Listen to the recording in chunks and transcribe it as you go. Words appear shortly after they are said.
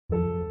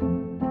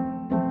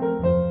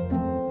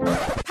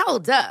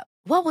Hold up.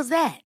 What was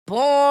that?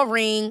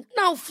 Boring.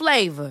 No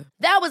flavor.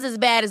 That was as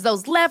bad as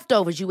those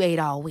leftovers you ate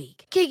all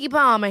week. Keke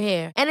Palmer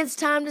here. And it's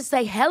time to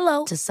say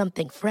hello to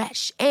something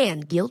fresh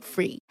and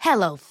guilt-free.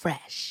 Hello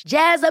Fresh.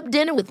 Jazz up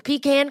dinner with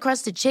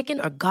pecan-crusted chicken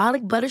or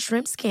garlic butter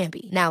shrimp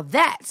scampi. Now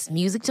that's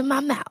music to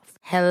my mouth.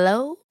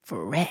 Hello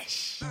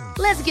Fresh.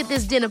 Let's get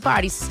this dinner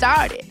party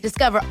started.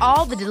 Discover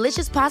all the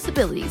delicious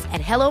possibilities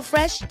at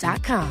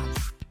hellofresh.com.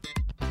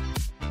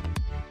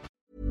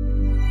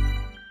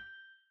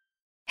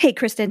 Hey,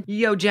 Kristen.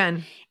 Yo,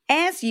 Jen.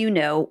 As you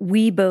know,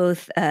 we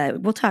both,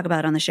 we'll talk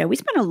about on the show, we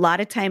spend a lot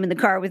of time in the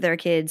car with our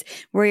kids.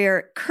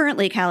 We're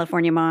currently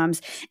California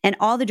moms, and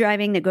all the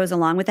driving that goes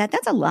along with that,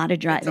 that's a lot of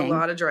driving. It's a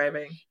lot of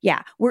driving.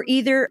 Yeah. We're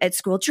either at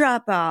school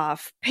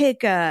drop-off,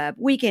 pickup,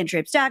 weekend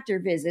trips, doctor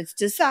visits,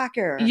 to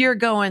soccer. You're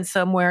going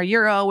somewhere.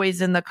 You're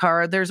always in the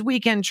car. There's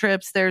weekend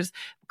trips. There's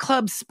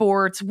club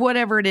sports,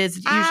 whatever it is.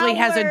 It usually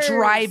has a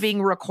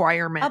driving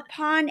requirement.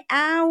 Upon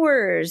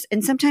hours.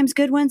 And sometimes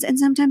good ones and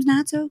sometimes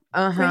not so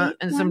great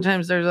And ones.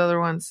 sometimes there's other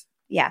ones.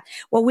 Yeah.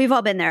 Well, we've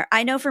all been there.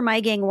 I know for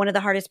my gang, one of the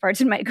hardest parts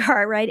in my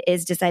car ride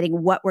is deciding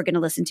what we're going to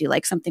listen to,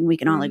 like something we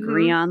can all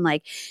agree on.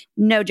 Like,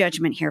 no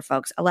judgment here,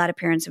 folks. A lot of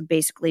parents have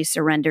basically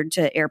surrendered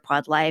to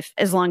AirPod life.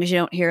 As long as you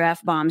don't hear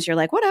F-bombs, you're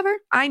like, whatever.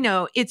 I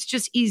know. It's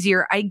just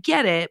easier. I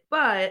get it,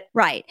 but...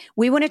 Right.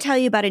 We want to tell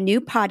you about a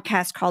new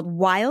podcast called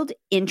Wild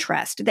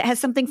Interest that has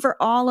something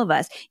for all of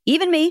us,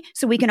 even me,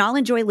 so we can all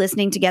enjoy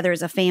listening together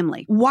as a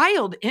family.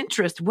 Wild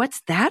Interest?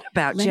 What's that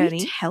about, Let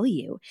Jenny? me tell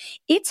you.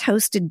 It's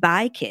hosted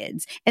by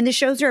kids, and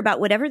the shows are about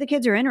whatever the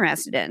kids are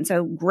interested in.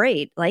 So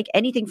great, like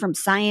anything from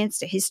science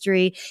to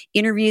history,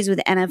 interviews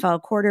with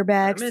NFL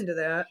quarterbacks. I'm into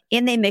that.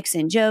 And they mix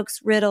in jokes,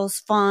 riddles,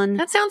 fun.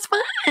 That sounds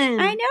fun.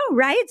 I know,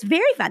 right? It's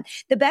very fun.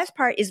 The best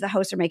part is the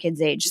hosts are my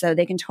kids' age, so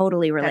they can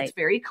totally relate. That's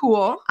very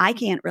cool. I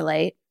can't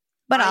relate,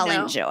 but I I'll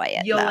know. enjoy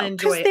it. You'll enjoy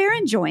because it. they're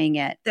enjoying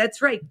it.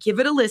 That's right. Give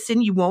it a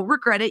listen. You won't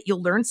regret it.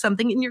 You'll learn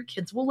something and your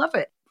kids will love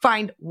it.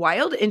 Find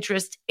Wild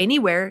Interest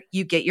anywhere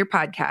you get your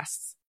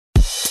podcasts.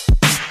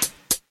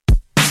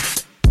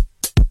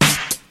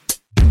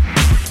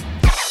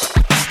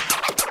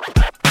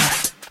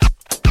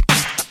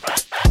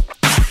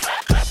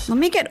 Let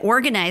me get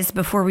organized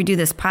before we do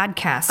this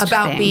podcast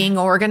About thing. being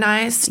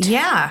organized?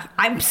 Yeah,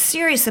 I'm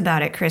serious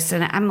about it,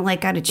 Kristen. I'm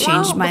like, got to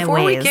change my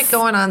before ways. we get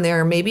going on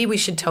there, maybe we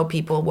should tell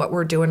people what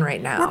we're doing right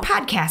now. We're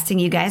podcasting,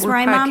 you guys. We're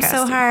I'm Mom So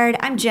podcasting. Hard.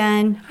 I'm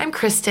Jen. I'm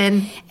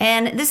Kristen.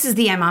 And this is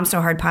the I'm Mom So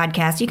Hard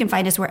podcast. You can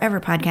find us wherever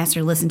podcasts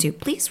are listened to.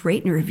 Please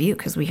rate and review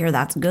because we hear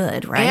that's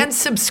good, right? And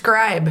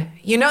subscribe.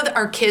 You know that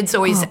our kids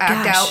always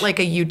act gosh. out like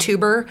a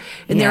YouTuber,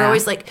 and they're Yeah.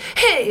 always like,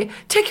 hey,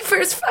 take your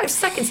first 5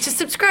 seconds to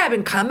subscribe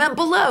and comment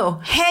below.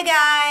 Hey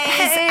guys,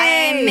 Hey. I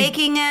am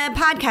making a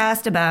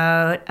podcast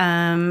about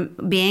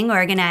being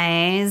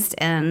organized,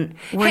 and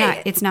we're Hey, not.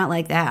 It's not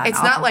like that. It's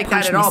I'll not like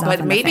punch that at all, myself but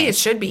in the maybe it face.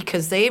 should be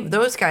because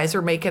those guys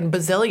are making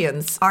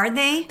bazillions. Are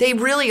they? They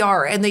really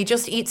are, and they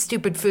just eat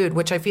stupid food,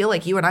 which I feel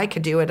like you and I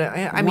could do it.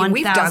 I mean,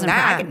 we've done 1,000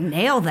 that. I could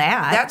nail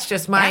that. That's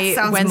just my That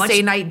sounds Wednesday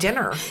much- night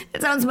dinner.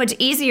 That sounds much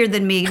easier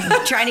than me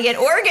trying to get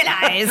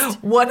organized.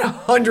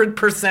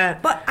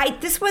 100%. But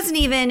this wasn't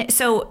even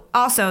so.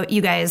 Also,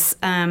 you guys,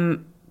 go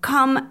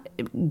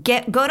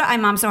to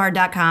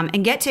imomsohard.com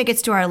and get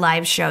tickets to our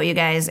live show. You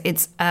guys,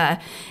 it's a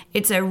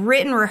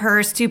written,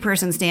 rehearsed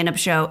 2-person stand-up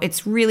show.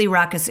 It's really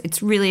raucous.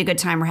 It's really a good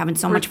time. We're having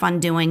so much fun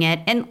doing it.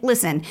 And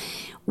listen,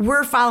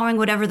 we're following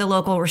whatever the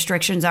local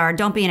restrictions are.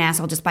 Don't be an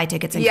asshole. Just buy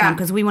tickets and come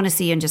because we want to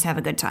see you and just have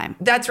a good time.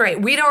 That's right.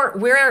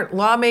 We're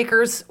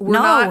lawmakers. We're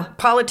No. not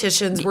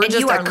politicians. We're And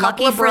just you a are couple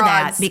lucky of for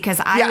that broads. because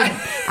Yeah.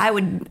 I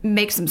would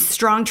make some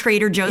strong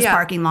Trader Joe's Yeah.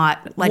 parking lot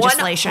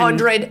legislation.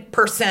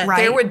 100%.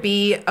 Right? There would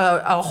be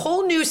a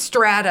whole new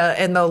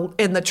strata in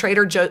the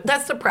Trader Joe.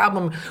 That's the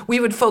problem. We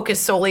would focus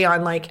solely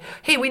on like,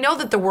 hey, we know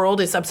that the world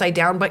is upside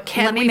down, but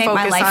can Let me we make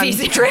my focus life on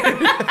easier. Trader?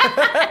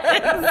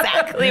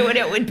 Exactly what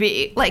it would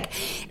be. Like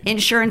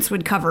insurance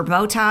would cover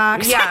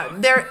Botox. Yeah,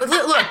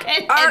 look,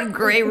 And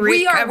gray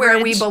we are where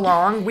we coverage.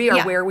 belong. We are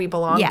Yeah. where we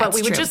belong. Yeah, but it's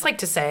we would true. just like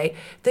to say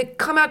that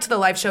come out to the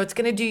live show. It's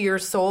going to do your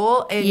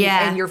soul and,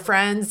 Yeah. and your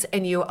friends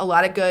and you a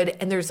lot of good.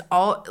 And there's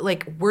all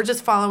like we're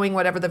just following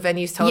whatever the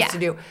venues tell Yeah. us to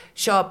do.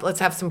 Show up. Let's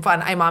have some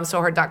fun.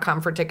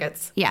 imomsohard.com for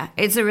tickets. Yeah,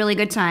 it's a really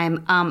good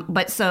time.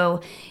 But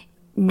so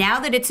now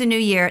that it's a new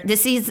year,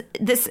 this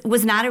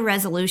was not a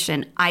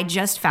resolution. I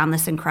just found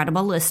this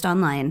incredible list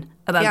online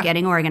about Yeah.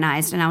 getting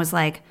organized, and I was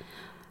like,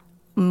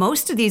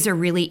 most of these are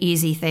really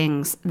easy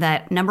things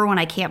that, number one,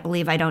 I can't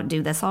believe I don't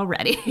do this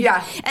already.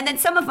 Yeah. And then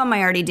some of them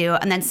I already do,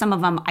 and then some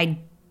of them I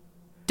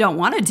don't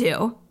want to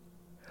do.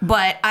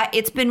 But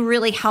it's been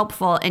really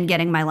helpful in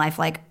getting my life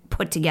like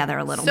put together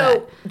a little So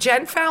bit.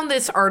 Jen found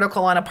this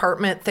article on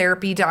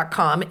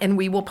apartmenttherapy.com and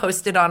we will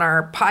post it on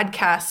our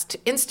podcast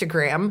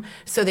Instagram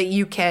so that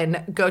you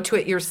can go to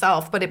it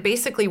yourself. But it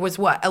basically was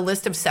what? A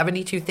list of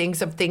 72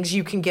 things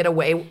you can get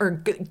away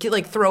or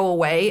like throw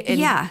away. And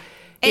Yeah.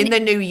 in the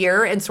new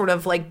year and sort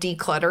of like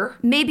declutter.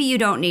 Maybe you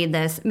don't need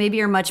this. Maybe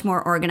you're much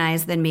more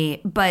organized than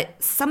me.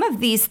 But some of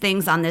these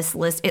things on this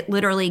list, it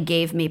literally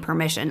gave me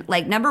permission.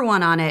 Like number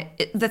one on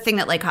it, the thing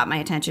that like caught my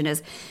attention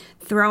is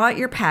throw out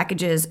your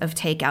packages of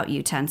takeout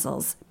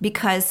utensils.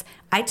 Because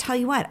I tell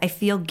you what, I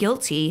feel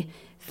guilty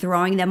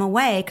throwing them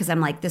away because I'm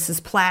like, this is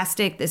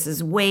plastic, this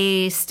is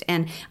waste,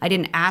 and I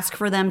didn't ask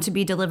for them to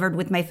be delivered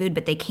with my food,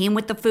 but they came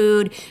with the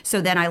food.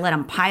 So then I let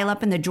them pile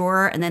up in the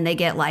drawer, and then they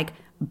get like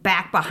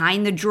back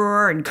behind the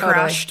drawer and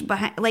crushed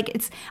behind.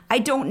 Like I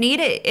don't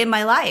need it in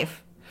my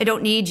life. I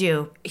don't need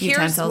you.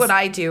 Utensils. Here's what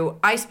I do.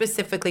 I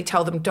specifically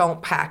tell them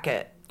don't pack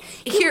it.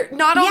 Here,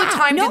 not all the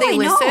time do they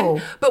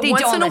listen, but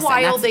once in a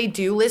while they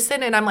do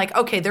listen, and I'm like,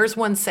 okay, there's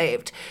one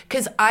saved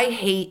because I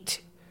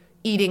hate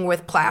eating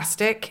with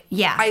plastic.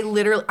 Yeah.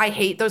 I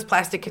hate those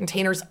plastic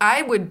containers.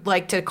 I would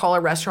like to call a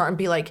restaurant and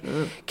be like,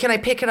 can I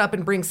pick it up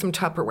and bring some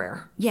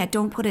Tupperware? Yeah,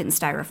 don't put it in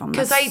styrofoam.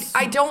 Because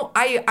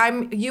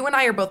I'm you and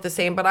I are both the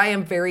same, but I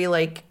am very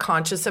like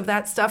conscious of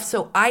that stuff.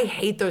 So I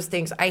hate those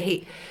things. I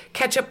hate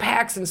ketchup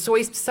packs and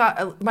soy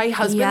sauce. My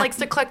husband likes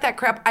to collect that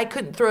crap. I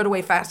couldn't throw it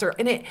away faster.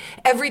 And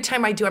every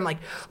time I do, I'm like,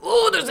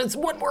 oh, there's this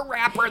one more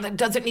wrapper that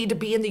doesn't need to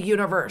be in the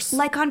universe.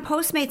 Like on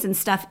Postmates and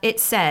stuff,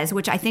 it says,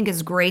 which I think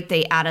is great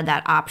they added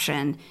that option.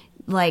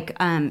 Like,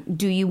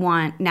 do you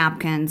want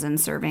napkins and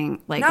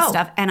serving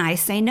stuff? And I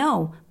say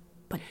no,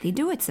 but they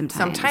do it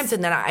sometimes.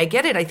 And then I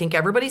get it. I think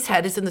everybody's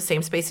head is in the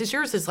same space as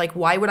yours. It's like,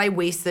 why would I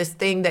waste this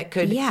thing that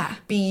could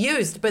be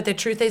used? But the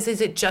truth is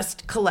it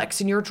just collects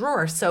in your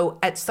drawer. So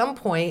at some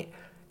point,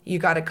 you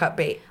got to cut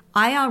bait.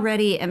 I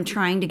already am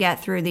trying to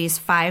get through these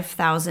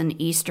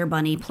 5,000 Easter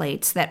Bunny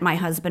plates that my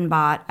husband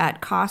bought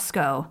at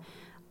Costco.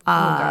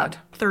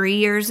 3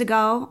 years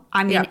ago.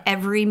 I mean,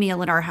 every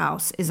meal at our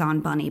house is on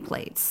bunny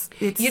plates.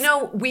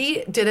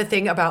 We did a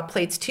thing about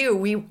plates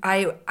too.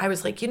 I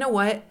was like, you know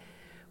what?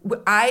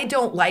 I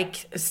don't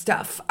like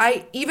stuff.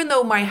 Even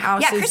though my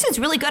house is... Kristen's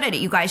really good at it,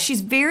 you guys.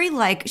 She's very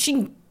like,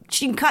 she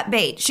can cut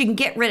bait. She can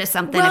get rid of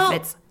something if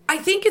it's... I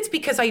think it's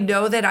because I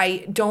know that I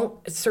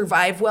don't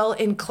survive well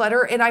in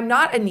clutter, and I'm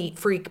not a neat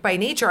freak by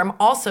nature. I'm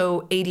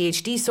also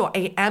ADHD, so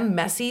I am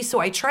messy. So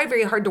I try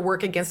very hard to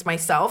work against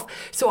myself.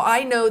 So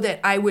I know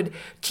that I would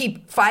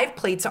keep 5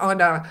 plates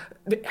on a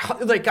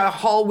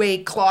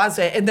hallway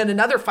closet and then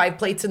another 5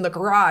 plates in the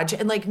garage,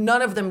 and like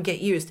none of them get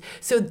used.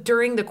 So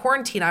during the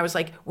quarantine, I was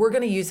like, we're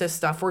going to use this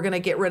stuff. We're going to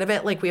get rid of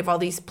it. Like we have all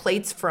these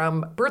plates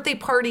from birthday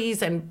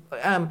parties and,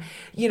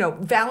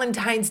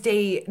 Valentine's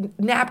Day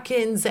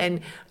napkins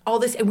and all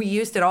this, and we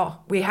used it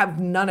all. We have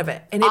none of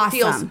it. And it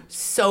feels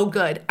so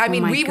good. I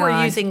mean, we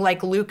were using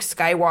like Luke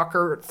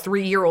Skywalker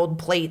 3-year-old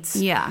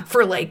plates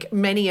for like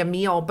many a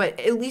meal, but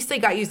at least they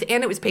got used,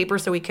 and it was paper,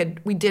 so we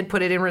did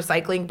put it in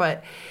recycling,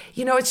 but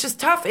it's just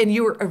tough. And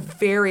you are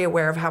very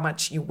aware of how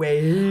much you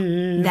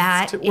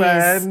waste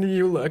when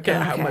you look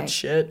at how much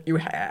shit you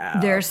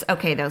have. There's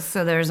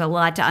a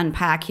lot to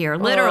unpack here.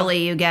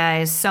 Literally, you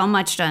guys, so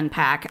much to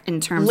unpack in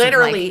terms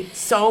of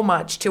so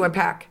much to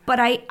unpack. But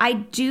I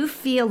do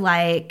feel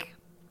like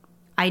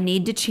I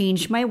need to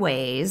change my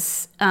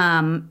ways.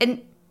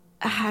 And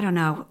I don't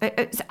know.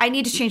 I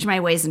need to change my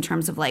ways in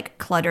terms of like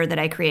clutter that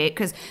I create,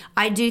 because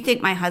I do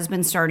think my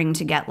husband's starting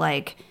to get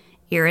like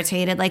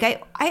irritated. Like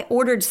I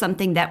ordered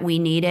something that we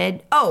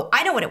needed. Oh,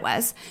 I know what it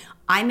was.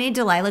 I made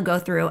Delilah go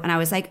through and I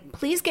was like,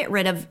 please get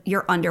rid of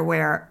your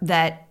underwear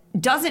that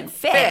doesn't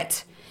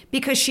fit.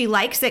 Because she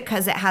likes it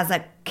because it has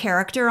a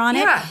character on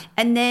it.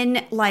 And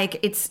then like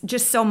it's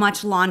just so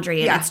much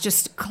laundry and it's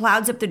just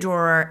clouds up the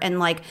drawer. And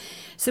like,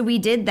 so we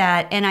did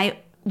that, and I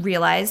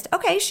realized,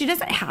 okay, she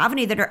doesn't have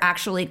any that are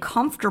actually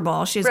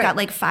comfortable. She's got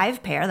like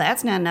 5 pair.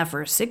 That's not enough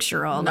for a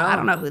 6-year-old. No, I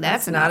don't know who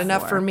that's not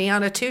enough for me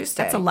on a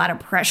Tuesday. That's a lot of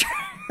pressure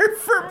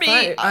for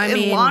me,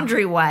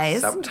 laundry wise.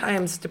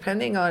 Sometimes,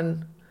 depending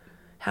on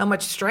how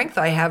much strength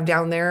I have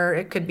down there,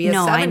 it could be a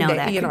 7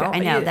 day. I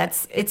know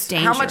it's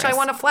dangerous. How much I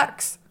want to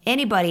flex.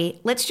 Anybody,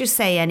 let's just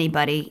say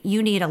anybody,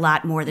 you need a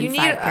lot more than 5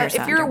 pairs of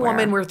underwear. If you're a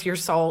woman worth your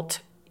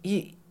salt,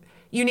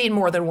 you need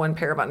more than 1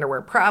 pair of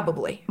underwear,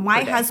 probably.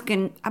 My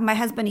husband,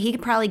 he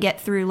could probably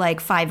get through like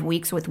 5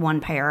 weeks with 1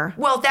 pair.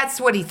 Well,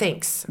 that's what he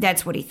thinks.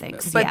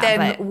 But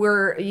then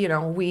we're,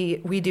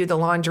 we do the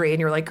laundry, and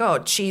you're like, oh,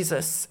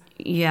 Jesus.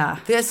 Yeah.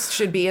 This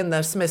should be in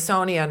the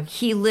Smithsonian.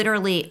 He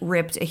literally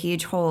ripped a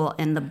huge hole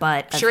in the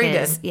butt of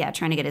his. Did. Yeah,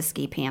 trying to get his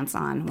ski pants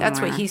on.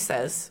 That's what he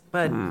says.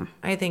 But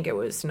I think it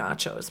was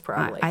nachos,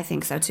 probably. I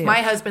think so, too.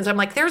 My husband's, I'm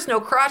like, there's no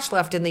crotch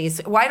left in these.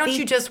 Why don't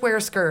you just wear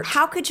a skirt?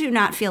 How could you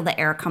not feel the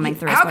air coming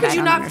through? How could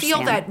you not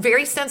feel that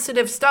very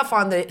sensitive stuff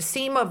on the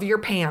seam of your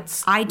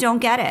pants? I don't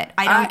get it.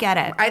 I don't get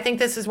it. I think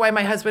this is why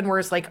my husband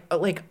wears like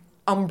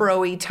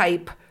Umbro-y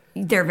type.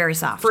 They're very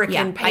soft.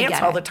 Freaking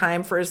pants all the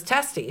time for his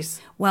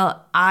testes.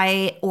 Well,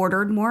 I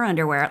ordered more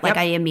underwear. Like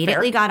I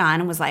immediately got on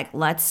and was like,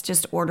 let's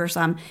just order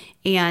some.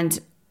 And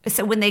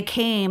so when they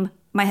came,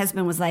 my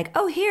husband was like,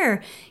 oh,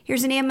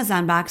 here's an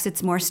Amazon box.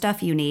 It's more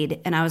stuff you need.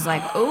 And I was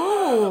like,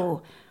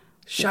 ooh.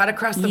 Shot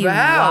across the bow. You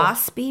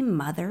waspy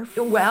mother.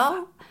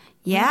 Well,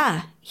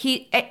 Yeah,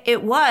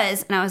 it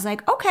was, and I was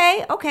like,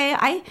 okay,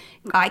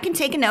 I can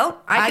take a note.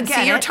 I can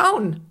see your it.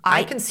 tone.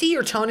 I can see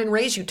your tone and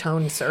raise you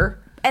tone, sir.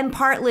 And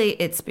partly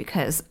it's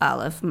because all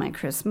of my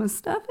Christmas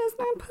stuff has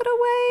been put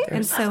away.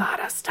 There's and so a lot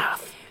of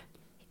stuff.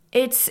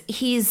 It's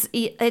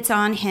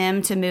on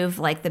him to move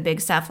like the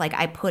big stuff. Like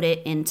I put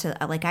it into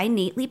like I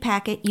neatly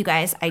pack it. You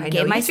guys, I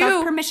gave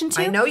myself permission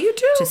to. I know you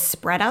do. To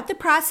spread out the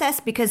process,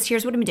 because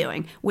here's what I'm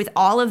doing. With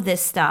all of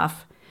this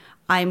stuff,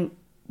 I'm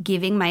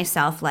giving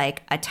myself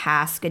like a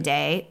task a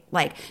day.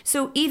 Like,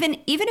 so even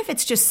if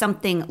it's just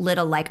something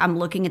little, like I'm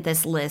looking at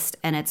this list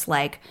and it's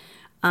like,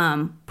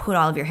 put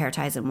all of your hair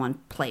ties in one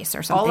place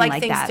or something all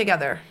like things that.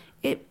 Together.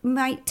 It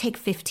might take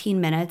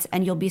 15 minutes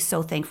and you'll be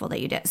so thankful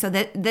that you did. So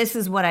this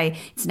is what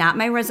it's not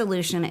my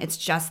resolution. It's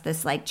just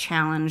this like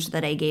challenge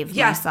that I gave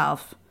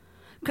myself.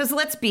 Because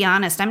let's be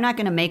honest, I'm not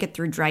going to make it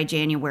through dry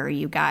January,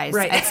 you guys.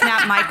 Right. It's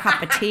not my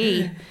cup of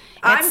tea.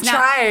 I'm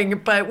trying,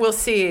 but we'll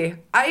see.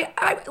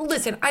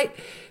 Listen,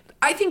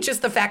 I think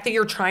just the fact that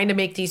you're trying to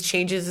make these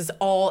changes is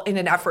all in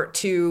an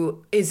effort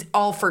is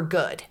all for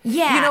good.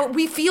 Yeah. You know,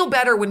 we feel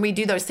better when we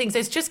do those things.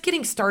 It's just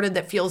getting started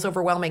that feels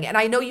overwhelming. And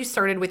I know you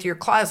started with your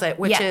closet,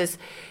 which is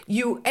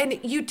you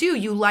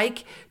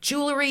like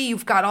jewelry.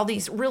 You've got all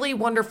these really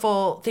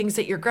wonderful things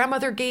that your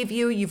grandmother gave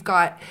you.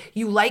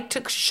 You like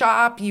to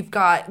shop. You've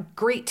got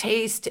great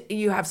taste.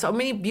 You have so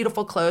many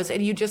beautiful clothes,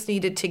 and you just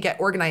needed to get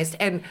organized.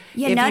 And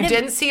if you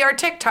didn't see our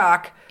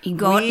TikTok, you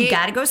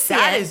gotta go see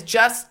that it. is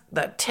just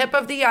the tip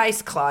of the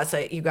ice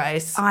closet, you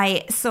guys.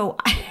 It's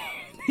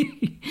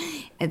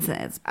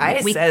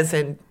Ice as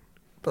in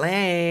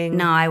bling.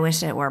 No, I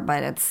wish it were,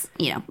 but it's,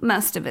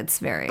 most of it's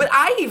very. But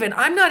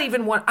I'm not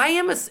even one. I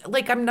am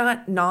I'm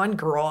not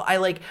non-girl.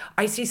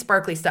 I see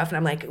sparkly stuff and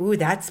I'm like, ooh,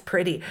 that's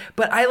pretty.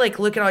 But I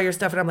look at all your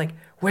stuff and I'm like,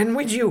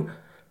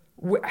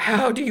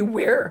 how do you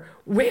wear?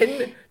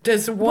 When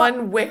does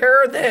one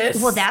wear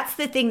this? Well, that's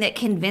the thing that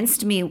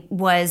convinced me.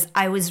 Was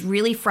I was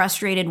really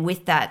frustrated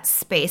with that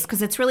space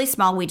because it's really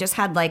small. We just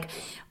had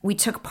we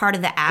took part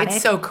of the attic.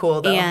 It's so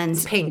cool though. And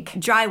it's pink.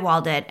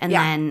 Drywalled it and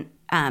then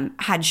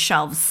had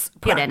shelves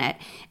put in it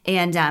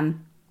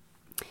and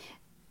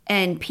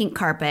pink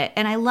carpet.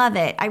 And I love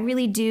it. I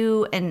really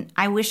do. And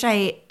I wish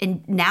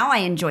now I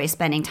enjoy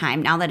spending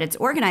time now that it's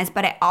organized.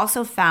 But I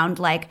also found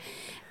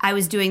I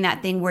was doing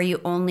that thing where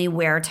you only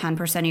wear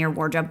 10% of your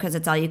wardrobe because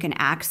it's all you can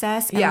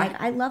access. And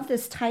I love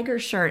this tiger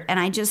shirt and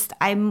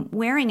I'm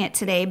wearing it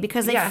today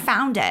because I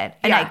found it.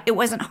 And it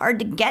wasn't hard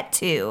to get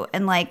to.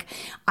 And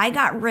I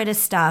got rid of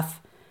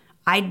stuff.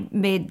 I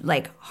made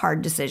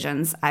hard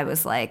decisions. I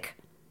was like,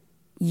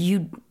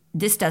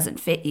 this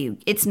doesn't fit you.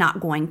 It's not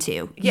going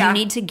to. Yeah. You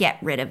need to get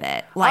rid of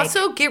it.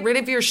 Also, get rid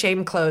of your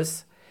shame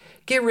clothes.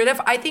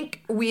 I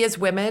think we as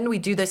women, we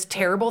do this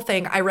terrible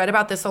thing. I read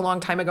about this a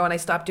long time ago and I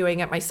stopped doing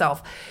it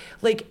myself.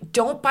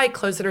 Don't buy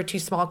clothes that are too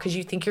small because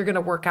you think you're going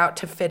to work out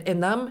to fit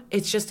in them.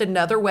 It's just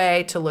another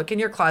way to look in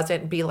your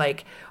closet and be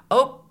like,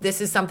 oh,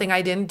 this is something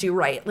I didn't do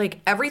right.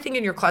 Everything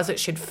in your closet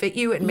should fit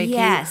you and make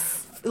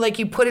you,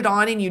 you put it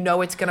on and you know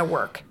it's going to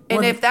work.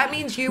 And if that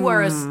means you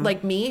are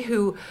like me,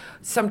 who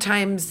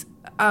sometimes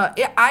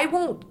I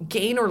won't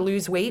gain or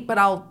lose weight, but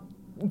I'll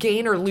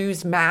gain or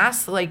lose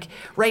mass.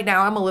 Right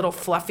now I'm a little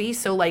fluffy,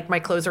 so my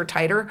clothes are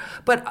tighter,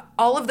 but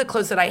all of the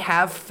clothes that I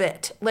have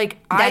fit.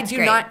 I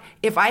do not,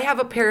 if I have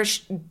a pair of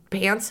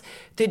pants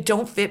that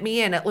don't fit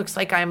me and it looks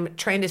like I'm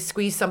trying to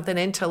squeeze something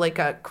into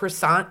a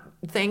croissant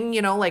thing,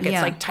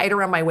 it's tight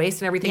around my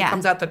waist and everything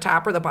comes out the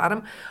top or the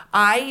bottom,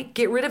 I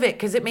get rid of it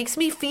because it makes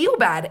me feel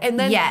bad. And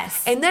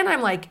then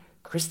I'm like,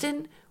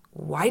 Kristen,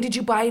 why did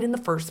you buy it in the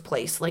first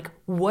place?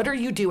 What are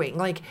you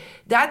doing?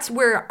 That's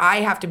where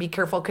I have to be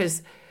careful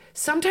because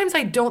sometimes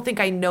I don't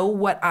think I know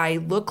what I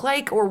look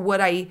like or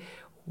what I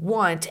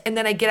want. And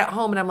then I get at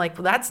home and I'm like,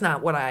 well, that's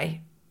not what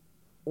I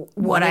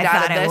wanted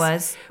out of this. It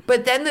was.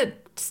 But then the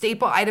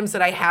staple items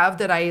that I have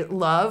that I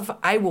love,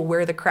 I will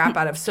wear the crap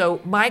out of.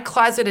 So my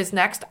closet is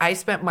next. I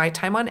spent my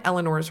time on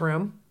Eleanor's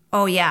room.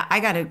 Oh yeah,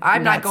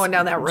 I'm not going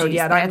down that road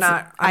yet. I'm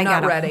not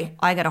ready.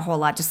 I got a whole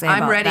lot to say about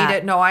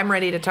that. I'm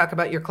ready to talk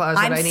about your closet.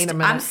 I need a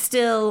minute.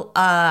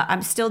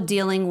 I'm still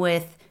dealing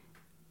with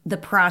the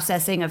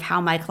processing of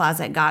how my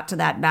closet got to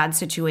that bad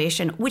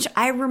situation, which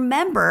I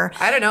remember.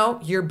 I don't know.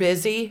 You're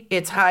busy.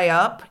 It's high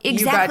up. Exactly.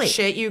 You got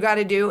shit you got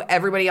to do.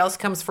 Everybody else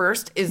comes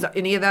first. Is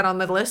any of that on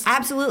the list?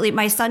 Absolutely.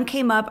 My son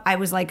came up. I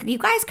was like, you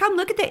guys come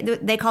look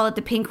at they call it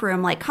the pink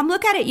room. Come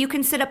look at it. You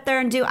can sit up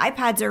there and do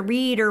iPads or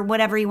read or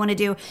whatever you want to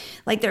do.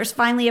 There's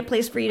finally a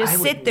place for you to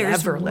sit.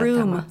 There's room. Let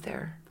them up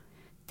there.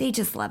 They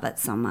just love it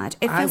so much.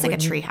 It feels like a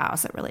tree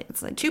house.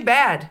 It's too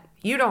bad.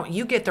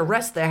 You get the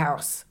rest of the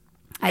house.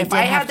 If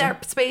I had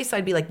that space,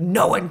 I'd be like,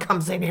 no one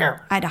comes in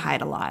here. I had to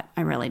hide a lot.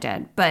 I really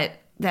did. But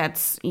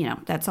that's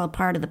all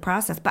part of the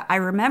process. But I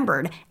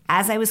remembered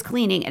as I was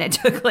cleaning, and it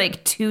took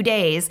 2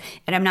 days,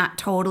 and I'm not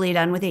totally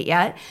done with it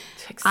yet.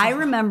 I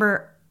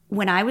remember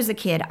when I was a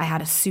kid, I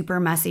had a super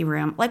messy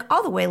room,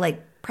 all the way,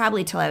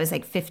 probably till I was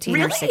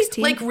 15 or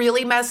 16.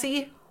 Really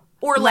messy?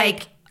 Or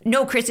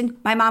no, Kristen,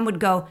 my mom would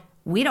go,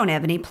 we don't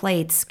have any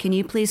plates. Can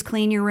you please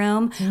clean your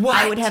room? What?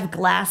 I would have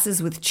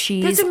glasses with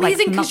cheese. That's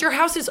amazing because your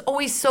house is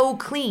always so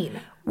clean.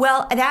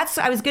 Well,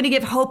 I was going to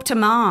give hope to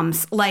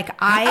moms. Like,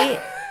 I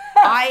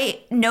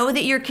know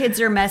that your kids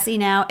are messy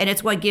now, and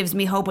it's what gives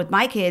me hope with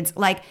my kids.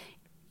 Like,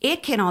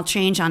 it can all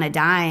change on a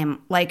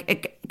dime.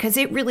 Like, because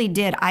it really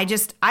did. I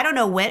don't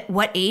know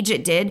what age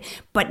it did,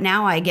 but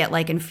now I get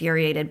like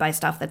infuriated by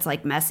stuff that's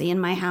like messy in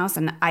my house.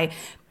 And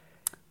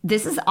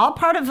this is all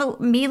part of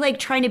me like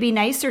trying to be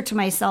nicer to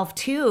myself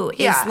too.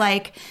 Yeah. Is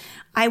like,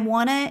 I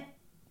want to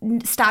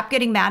stop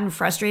getting mad and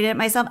frustrated at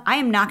myself. I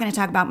am not going to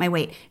talk about my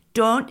weight.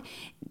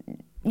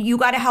 You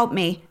got to help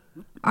me.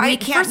 We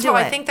can't First of all,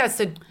 do it. I think that's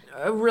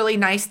a really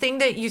nice thing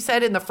that you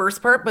said in the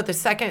first part. But the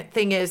second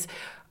thing is,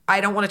 I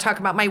don't want to talk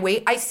about my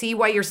weight. I see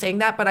why you're saying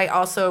that, but I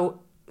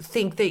also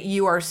think that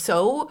you are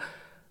so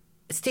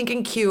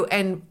stinking cute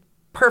and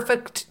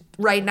perfect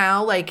right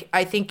now. Like,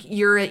 I think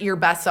you're at your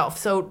best self.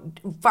 So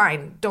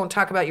fine, don't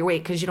talk about your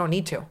weight because you don't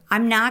need to.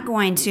 I'm not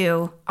going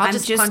to. I'm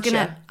just punch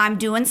you. I'm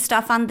doing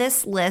stuff on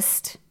this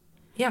list.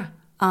 Yeah.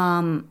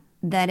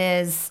 That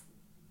is,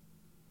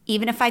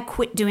 even if I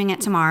quit doing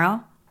it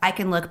tomorrow, I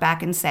can look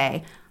back and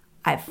say,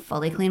 I've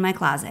fully cleaned my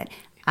closet.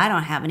 I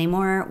don't have any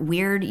more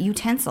weird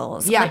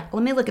utensils. Yeah.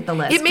 Let me look at the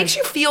list. It makes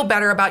you feel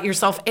better about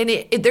yourself.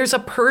 And there's a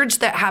purge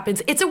that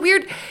happens. It's a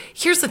weird,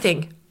 here's the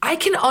thing. I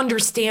can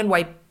understand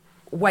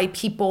why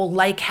people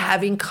like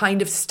having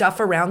kind of stuff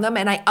around them.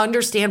 And I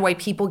understand why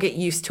people get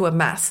used to a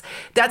mess.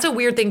 That's a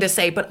weird thing to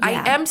say, but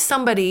I am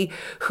somebody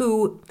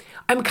who,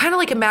 I'm kind of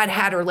like a Mad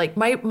Hatter. Like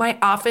my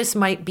office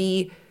might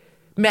be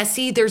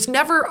messy. There's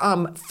never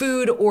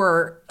food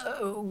or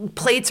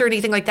plates or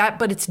anything like that,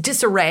 but it's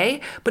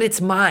disarray, but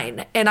it's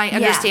mine. And I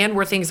understand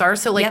where things are.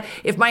 So like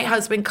if my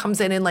husband comes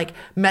in and like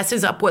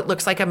messes up what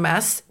looks like a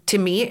mess to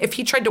me, if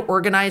he tried to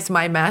organize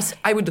my mess,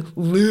 I would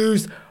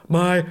lose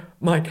my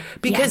mind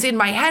because in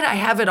my head, I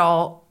have it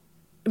all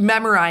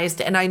memorized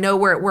and I know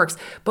where it works.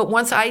 But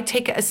once I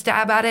take a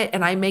stab at it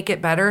and I make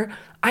it better,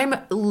 I'm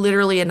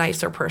literally a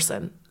nicer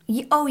person.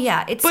 Oh,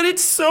 yeah. But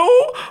it's so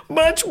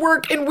much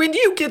work. And when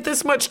you get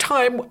this much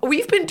time,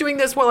 we've been doing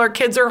this while our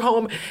kids are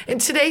home. And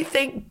today,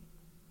 thank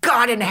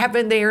God in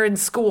heaven, they are in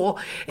school.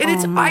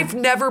 And I've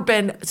never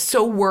been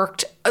so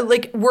worked,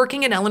 like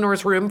working in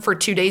Eleanor's room for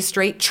 2 days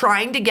straight,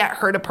 trying to get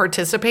her to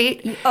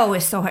participate. Oh,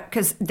 it's so hard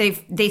because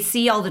they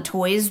see all the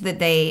toys that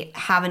they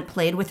haven't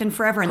played with in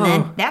forever. And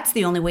then that's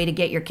the only way to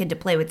get your kid to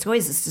play with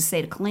toys is to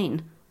say to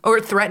clean.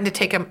 Or threaten to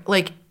take them,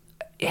 like,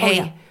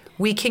 hey,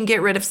 we can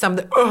get rid of some.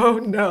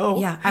 Oh, no.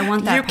 Yeah, I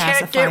want that You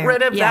pacifier. can't get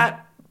rid of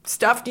that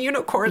stuffed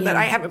unicorn that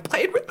I haven't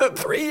played with in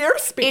 3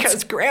 years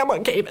because Grandma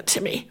gave it to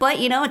me. But,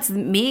 it's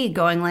me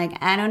going like,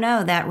 I don't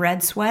know, that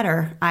red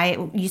sweater. I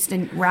used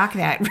to rock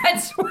that red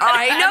sweater.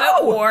 I know. I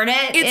haven't worn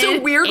it It's a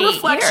weird 8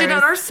 reflection years.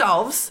 on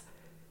ourselves.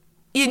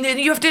 And then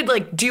you have to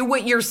like do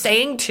what you're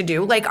saying to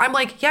do. Like, I'm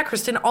like, yeah,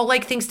 Kristen, I'll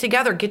like things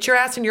together. Get your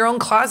ass in your own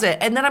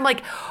closet. And then I'm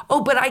like,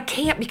 oh, but I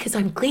can't because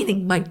I'm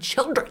cleaning my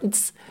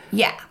children's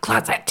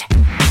closet.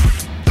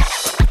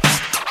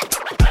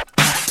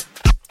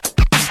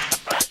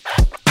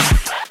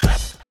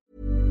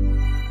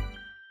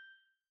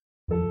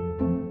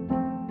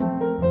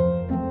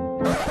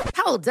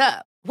 Hold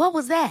up. What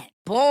was that?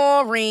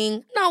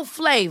 Boring. No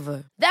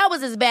flavor. That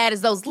was as bad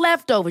as those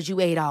leftovers you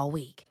ate all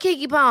week.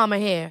 Keke Palmer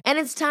here, and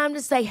it's time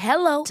to say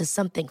hello to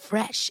something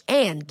fresh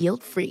and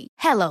guilt-free.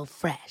 Hello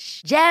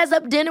Fresh. Jazz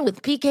up dinner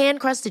with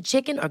pecan-crusted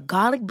chicken or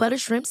garlic butter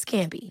shrimp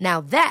scampi.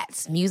 Now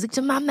that's music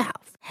to my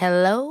mouth.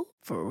 Hello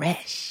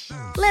Fresh.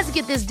 Let's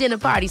get this dinner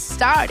party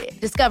started.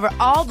 Discover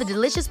all the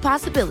delicious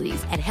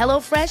possibilities at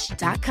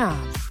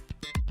hellofresh.com.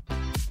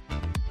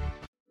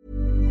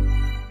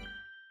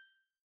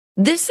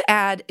 This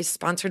ad is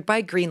sponsored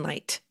by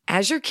Greenlight.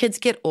 As your kids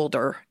get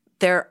older,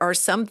 there are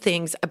some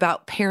things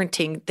about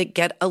parenting that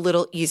get a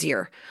little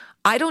easier.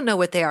 I don't know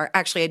what they are.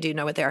 Actually, I do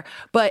know what they are.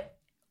 But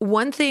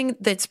one thing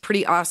that's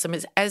pretty awesome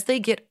is as they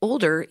get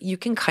older, you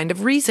can kind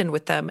of reason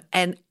with them.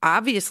 And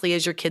obviously,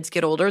 as your kids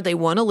get older, they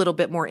want a little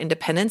bit more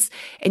independence.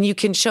 And you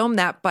can show them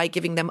that by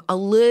giving them a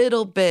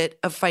little bit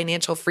of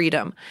financial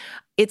freedom.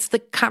 It's the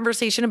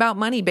conversation about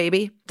money,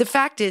 baby. The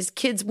fact is,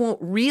 kids won't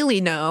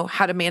really know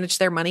how to manage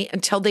their money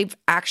until they've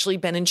actually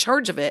been in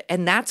charge of it.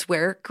 And that's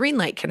where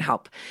Greenlight can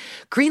help.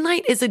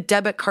 Greenlight is a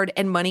debit card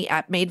and money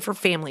app made for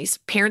families.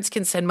 Parents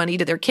can send money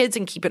to their kids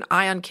and keep an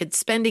eye on kids'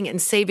 spending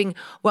and saving,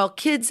 while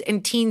kids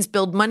and teens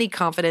build money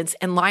confidence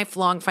and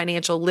lifelong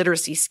financial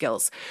literacy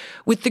skills.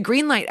 With the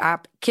Greenlight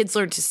app, kids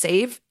learn to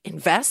save,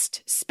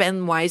 invest,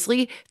 spend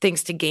wisely,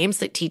 thanks to games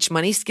that teach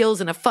money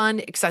skills in a fun,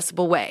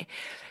 accessible way.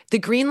 The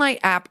Greenlight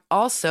app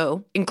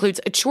also includes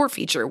a chore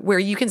feature where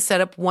you can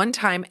set up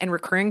one-time and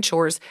recurring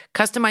chores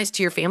customized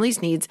to your family's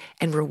needs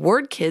and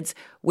reward kids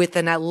with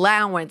an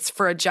allowance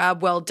for a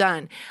job well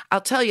done.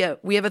 I'll tell you,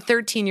 we have a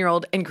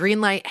 13-year-old and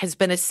Greenlight has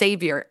been a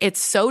savior. It's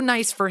so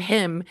nice for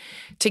him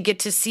to get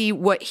to see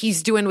what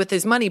he's doing with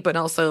his money, but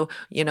also,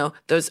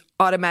 those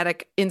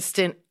automatic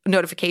instant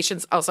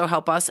notifications also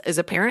help us as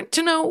a parent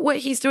to know what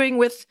he's doing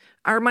with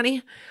our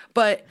money,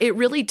 but it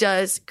really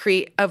does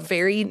create a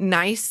very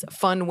nice,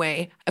 fun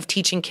way of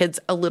teaching kids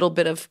a little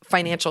bit of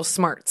financial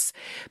smarts.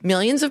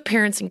 Millions of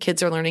parents and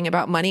kids are learning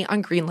about money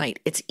on Greenlight.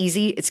 It's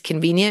easy, it's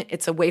convenient,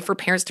 it's a way for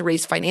parents to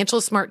raise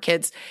financial smart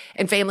kids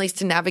and families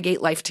to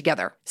navigate life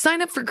together.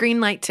 Sign up for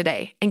Greenlight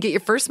today and get your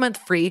first month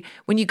free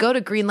when you go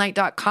to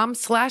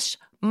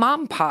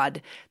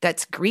greenlight.com/mompod.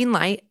 That's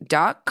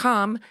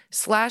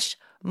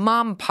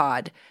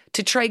greenlight.com/mompod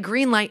to try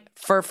Greenlight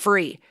for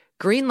free.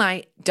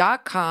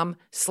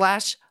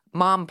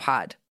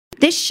 Greenlight.com/mompod.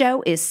 This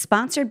show is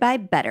sponsored by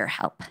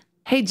BetterHelp.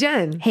 Hey,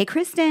 Jen. Hey,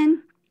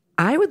 Kristen.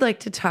 I would like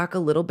to talk a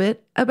little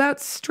bit about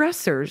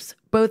stressors,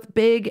 both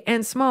big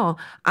and small.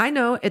 I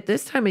know at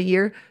this time of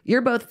year, you're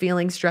both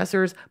feeling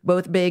stressors,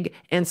 both big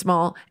and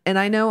small. And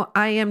I know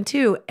I am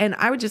too. And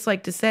I would just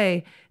like to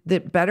say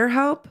that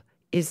BetterHelp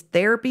is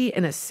therapy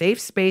and a safe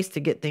space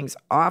to get things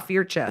off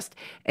your chest.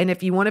 And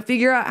if you want to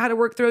figure out how to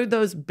work through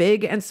those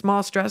big and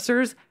small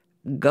stressors,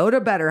 go to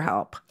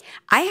BetterHelp.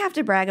 I have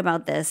to brag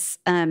about this,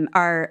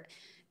 our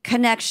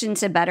connection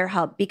to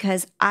BetterHelp,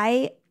 because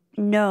I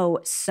know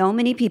so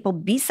many people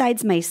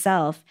besides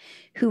myself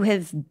who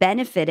have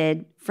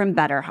benefited from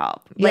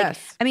BetterHelp.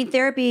 Yes. I mean,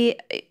 therapy,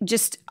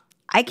 just,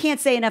 I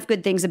can't say enough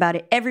good things about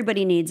it.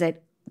 Everybody needs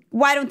it.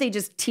 Why don't they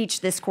just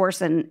teach this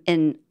course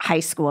in high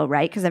school,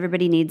 right? Because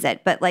everybody needs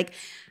it. But like,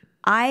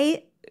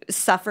 I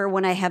suffer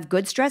when I have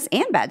good stress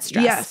and bad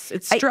stress. Yes,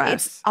 it's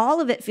stress. All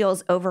of it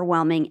feels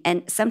overwhelming.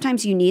 And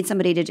sometimes you need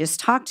somebody to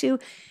just talk to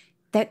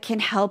that can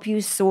help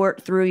you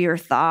sort through your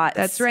thoughts.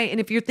 That's right.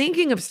 And if you're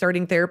thinking of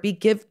starting therapy,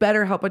 give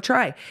BetterHelp a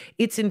try.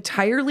 It's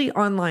entirely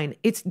online.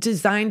 It's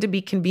designed to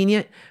be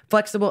convenient,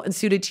 flexible, and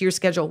suited to your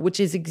schedule,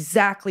 which is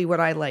exactly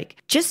what I like.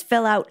 Just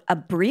fill out a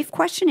brief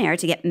questionnaire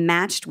to get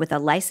matched with a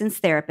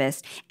licensed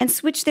therapist and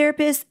switch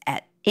therapists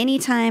at any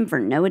time for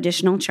no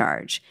additional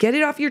charge. Get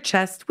it off your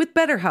chest with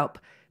BetterHelp.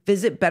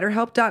 Visit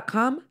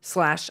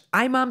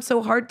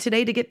BetterHelp.com/IMomSoHard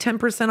today to get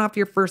 10% off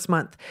your first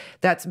month.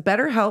 That's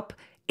BetterHelp,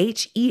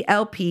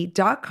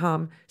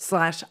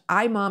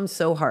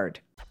 HELP.com/IMomSoHard.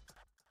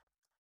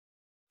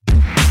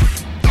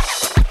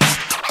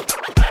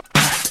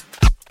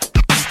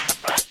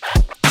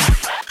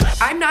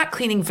 I'm not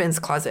cleaning Finn's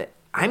closet.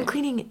 I'm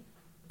cleaning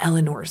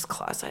Eleanor's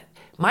closet.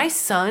 My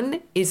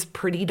son is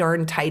pretty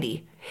darn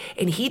tidy,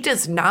 and he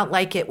does not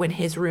like it when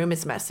his room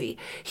is messy.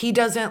 He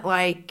doesn't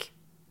like,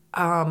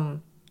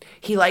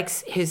 he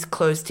likes his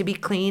clothes to be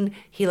clean.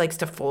 He likes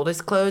to fold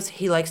his clothes.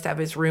 He likes to have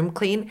his room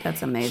clean.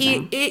 That's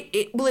amazing.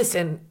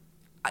 Listen,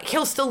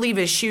 he'll still leave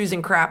his shoes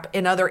and crap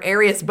in other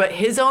areas, but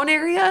his own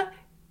area,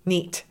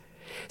 neat.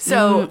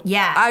 So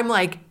yeah. I'm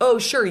like, oh,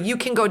 sure, you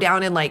can go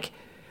down and like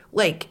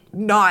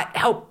not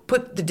help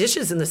put the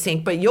dishes in the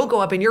sink, but you'll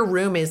go up and your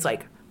room is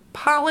like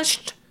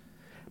polished.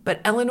 But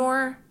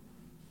Eleanor,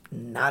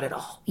 not at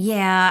all.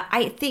 Yeah,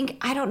 I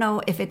don't know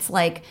if it's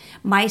like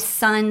my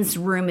son's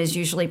room is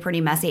usually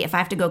pretty messy. If I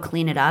have to go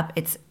clean it up,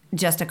 it's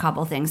just a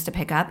couple things to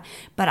pick up.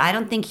 But I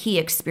don't think he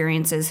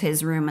experiences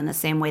his room in the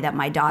same way that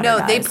my daughter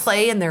does. No, they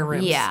play in their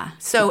rooms. Yeah.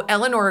 So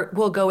Eleanor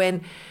will go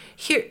in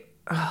here.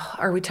 Oh,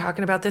 are we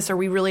talking about this? Are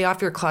we really off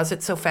your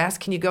closet so fast?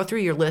 Can you go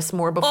through your list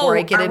more before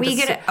I get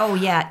into? Oh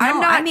yeah. No, I'm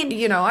not. I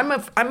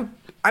mean,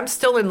 I'm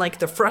still in like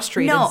the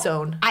frustrated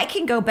zone. I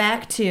can go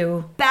back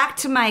to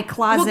my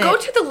closet. Well,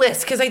 go to the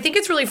list because I think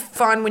it's really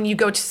fun when you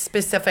go to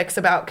specifics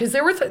about, because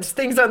there were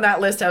things on that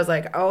list I was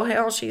like, oh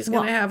hell, she's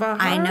gonna have a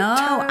hard I time.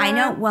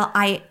 know. Well,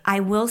 I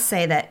will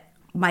say that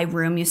my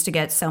room used to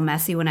get so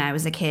messy when I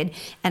was a kid,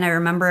 and I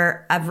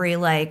remember every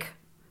like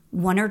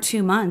 1 or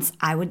 2 months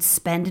I would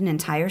spend an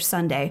entire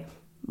Sunday.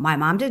 My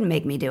mom didn't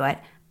make me do it.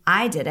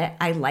 I did it.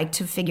 I like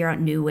to figure out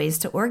new ways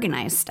to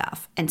organize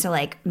stuff and to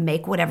like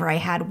make whatever I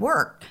had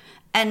work.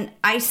 And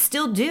I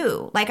still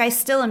do. Like I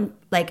still am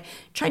like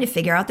trying to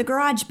figure out the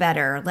garage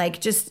better.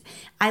 Like just,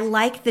 I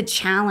like the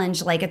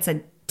challenge. Like it's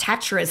a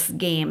Tetris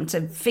game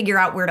to figure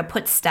out where to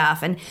put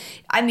stuff. And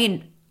I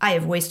mean, I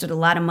have wasted a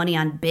lot of money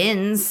on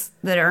bins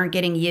that aren't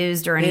getting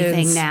used or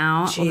anything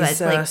now. Jesus.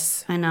 But like,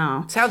 I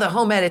know. It's how the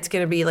home edit's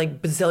going to be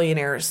like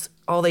bazillionaires.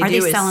 All they Are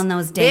do they is selling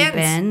those dang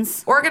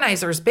bins?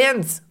 Organizers,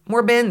 bins,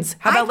 more bins.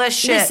 How about less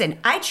shit? Listen,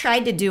 I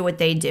tried to do what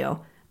they do.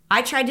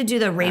 I tried to do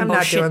the rainbow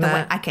not shit doing the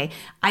way. that. Okay,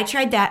 I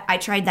tried that.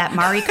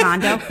 Marie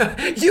Kondo.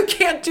 You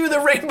can't do the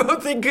rainbow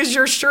thing because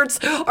your shirts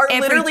are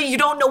literally, you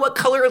don't know what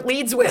color it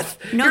leads with.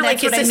 No, You're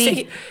that's like, what I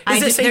mean.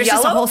 Is this a There's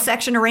yellow? just a whole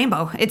section of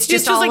rainbow. It's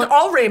just like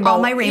all rainbow.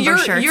 All my rainbow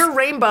shirts. Your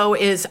rainbow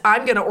is,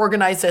 I'm going to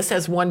organize this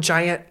as one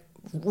giant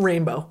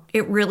rainbow.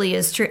 It really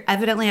is true.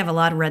 Evidently, I have a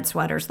lot of red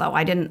sweaters, though.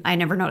 I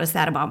never noticed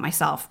that about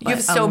myself. You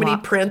have so many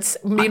prints.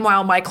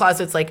 Meanwhile, my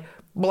closet's like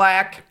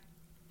black.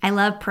 I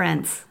love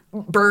prints.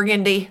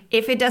 Burgundy.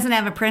 If it doesn't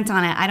have a print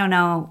on it, I don't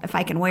know if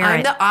I can wear it.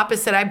 I'm the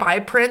opposite. I buy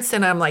prints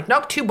and I'm like,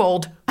 nope, too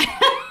bold.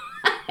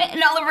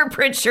 And all of her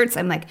print shirts,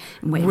 I'm like,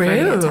 I'm waiting for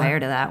her to get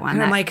tired of that one.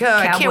 And I'm like,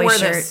 I can't wear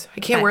this. I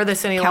can't wear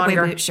this any longer.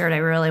 Cowboy boot shirt I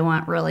really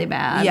want really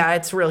bad. Yeah,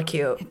 it's really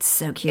cute. It's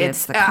so cute.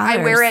 It's the I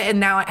wear colors. it and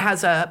now it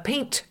has a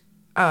paint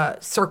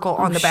circle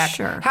on the back.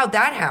 Sure. How'd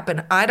that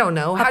happen? I don't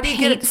know. How do you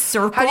paint get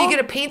circle? How do you get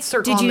a paint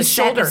circle on the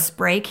shoulder? Did you set a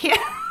spray can?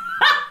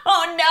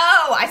 Oh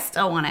no! I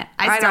still want it.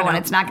 I still don't want know.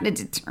 it. It's not going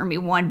to deter me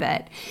one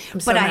bit. I'm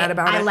so mad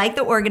about I it. like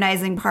the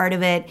organizing part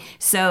of it.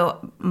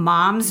 So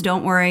moms,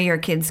 don't worry. Your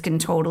kids can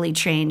totally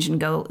change and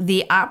go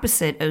the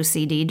opposite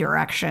OCD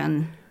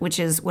direction, which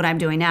is what I'm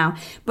doing now.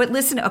 But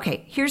listen.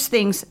 Okay, here's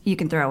things you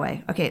can throw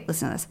away. Okay,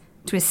 listen to this.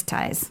 Twist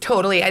ties.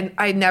 Totally.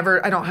 I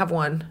don't have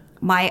one.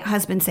 My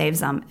husband saves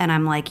them, and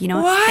I'm like, you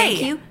know what? Why?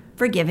 Thank you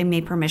for giving me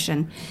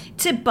permission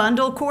to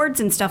bundle cords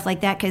and stuff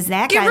like that, because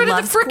that Get guy rid of the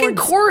loves frickin'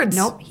 cords.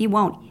 Nope, he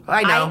won't.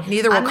 I know.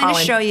 Neither will I'm gonna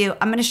Colin. show you.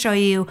 I'm going to show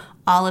you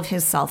all of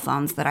his cell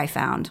phones that I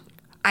found.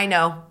 I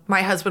know.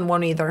 My husband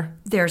won't either.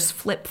 There's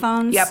flip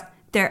phones. Yep.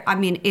 There. I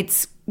mean,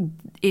 it's.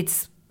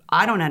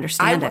 I don't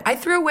understand it. I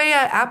threw away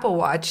an Apple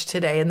Watch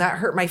today, and that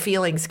hurt my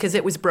feelings because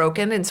it was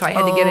broken, and so I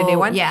had to get a new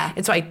one. Yeah.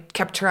 And so I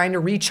kept trying to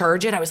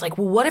recharge it. I was like,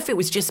 well, what if it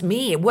was just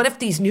me? What if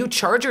these new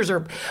chargers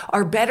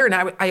are better? And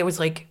I was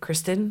like,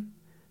 Kristen,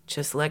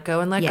 just let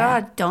go and let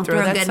Yeah. God. Don't throw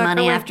that good sucker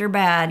money away. after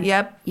bad.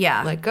 Yep.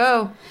 Yeah. Let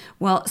go.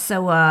 Well,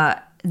 so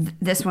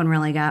this one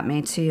really got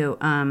me too.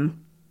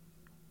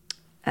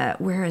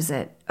 Where is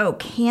it? Oh,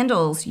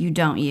 candles you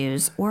don't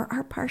use or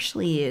are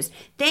partially used.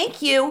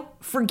 Thank you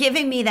for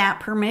giving me that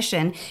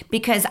permission,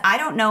 because I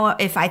don't know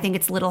if I think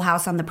it's Little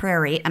House on the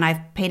Prairie, and I've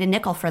paid a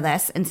nickel for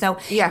this. And so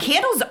Yeah.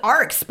 candles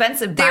are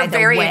expensive, by They're the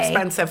very way.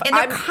 expensive. And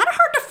they're kind of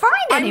hard to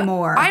find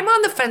anymore. I'm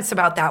on the fence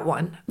about that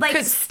one. like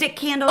 'Cause- stick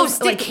candles. Oh,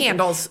 stick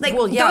candles. Like,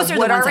 well, yeah. those are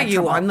What the ones are I have you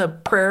trouble. on the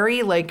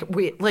prairie?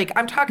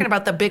 I'm talking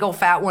about the big old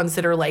fat ones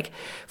that are like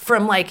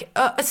from like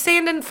a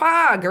sand and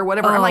fog or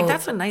whatever. I'm like, Oh.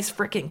 that's a nice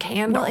freaking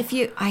candle. Well, if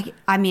you,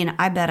 I mean,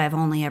 I bet I've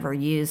only ever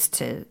used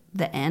to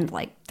the end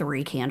like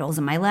 3 candles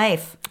in my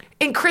life.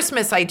 In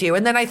Christmas, I do,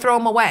 and then I throw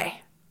them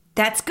away.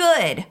 That's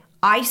good.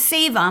 I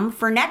save them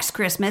for next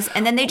Christmas,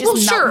 and then they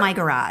just melt my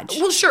garage.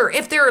 Well, sure,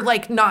 if they're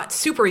like not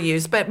super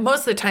used, but most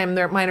of the time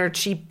mine are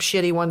cheap,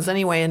 shitty ones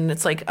anyway, and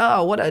it's like,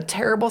 oh, what a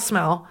terrible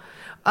smell.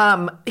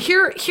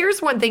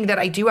 Here's one thing that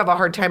I do have a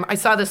hard time. I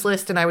saw this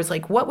list and I was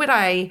like, what would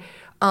I?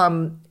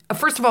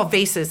 First of all,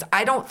 vases.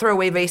 I don't throw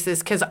away vases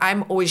because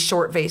I'm always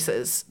short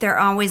vases. They're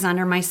always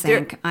under my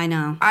sink. I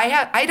know.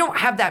 I don't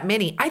have that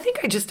many. I think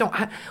I just don't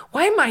have.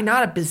 Why am I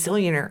not a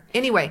bazillionaire?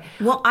 Anyway.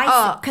 Well,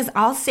 because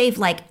I'll save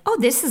like, oh,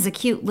 this is a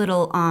cute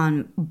little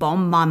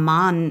bon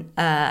maman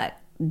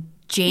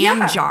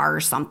jam jar or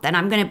something.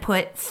 I'm going to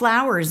put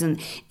flowers in,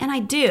 and I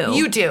do.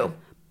 You do.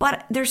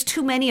 But there's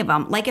too many of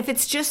them. Like if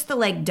it's just the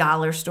like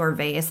dollar store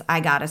vase, I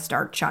got to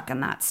start chucking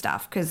that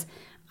stuff because.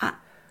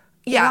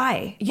 Yeah.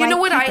 Why? You Why know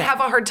what keep I it?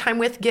 have a hard time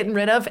with getting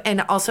rid of,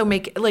 and also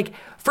make like,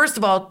 first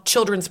of all,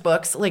 children's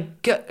books.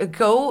 Like get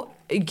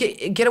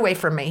away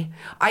from me.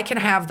 I can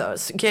have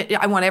those.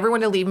 I want everyone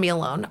to leave me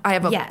alone. I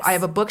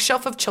have a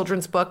bookshelf of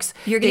children's books.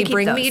 You're gonna They keep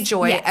bring me those.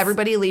 joy. Yes.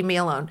 Everybody leave me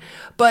alone.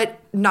 But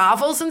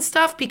novels and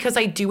stuff, because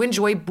I do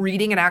enjoy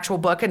reading an actual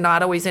book and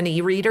not always an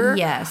e-reader.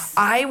 Yes.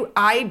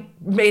 I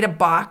made a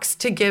box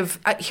to give.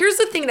 Here's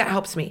the thing that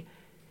helps me.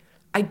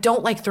 I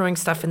don't like throwing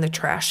stuff in the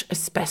trash,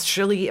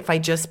 especially if I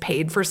just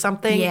paid for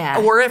something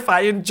or if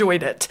I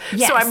enjoyed it.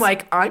 Yes. So I'm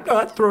like, I'm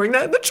not throwing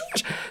that in the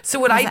trash. So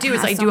what I it do is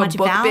has I so do a much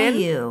book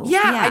value. bin.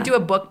 Yeah, Yeah. I do a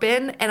book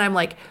bin and I'm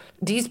like,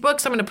 these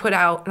books I'm going to put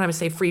out and I'm going to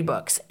say free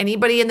books.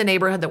 Anybody in the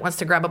neighborhood that wants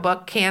to grab a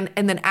book can.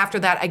 And then after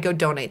that, I go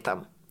donate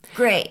them.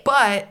 Great.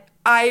 But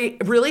I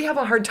really have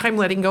a hard time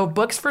letting go of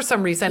books for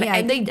some reason. Yeah,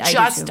 and they I do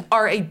just too.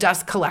 are a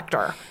dust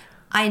collector.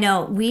 I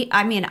know.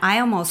 I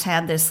almost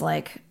had this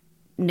like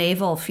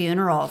naval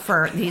funeral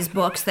for these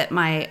books that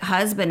my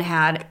husband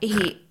had.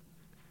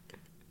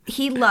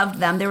 He loved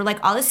them. They were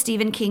like all the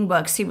Stephen King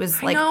books. He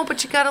was like, No,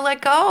 but you got to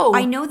let go.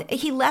 I know that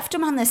he left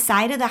them on the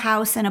side of the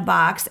house in a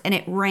box, and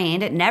it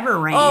rained. It never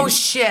rained. Oh,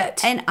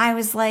 shit. And I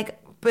was like,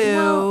 Boo.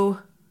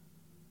 well,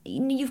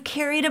 you've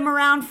carried them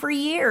around for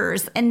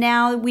years, and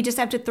now we just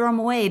have to throw them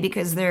away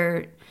because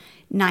they're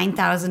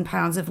 9,000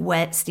 pounds of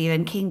wet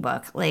Stephen King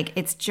book. Like,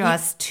 it's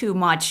just too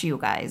much, you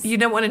guys. You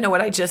don't want to know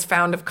what I just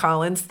found of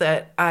Colin's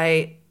that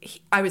I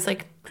was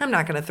like, I'm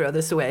not going to throw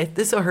this away.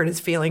 This will hurt his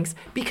feelings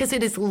because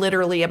it is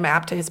literally a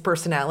map to his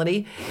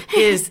personality.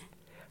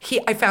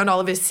 I found all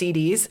of his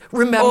CDs.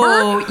 Remember?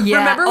 Oh, yeah.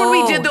 Remember when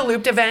we Oh. did the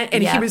Looped event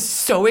and Yep. he was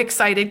so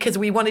excited because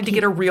we wanted to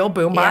get a real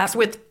boombox Yep.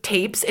 with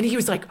tapes and he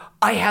was like,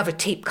 I have a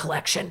tape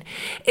collection.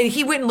 And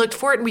he went and looked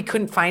for it and we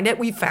couldn't find it.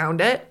 We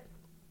found it.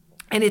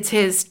 And it's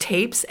his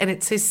tapes and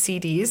it's his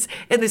CDs.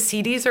 And the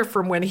CDs are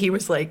from when he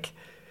was like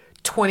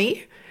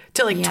 20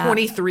 to like Yeah.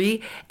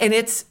 23. And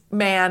it's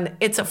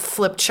a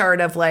flip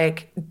chart of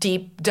like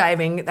deep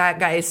diving that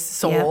guy's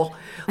soul.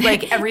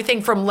 Like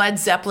everything from Led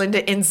Zeppelin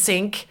to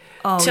NSYNC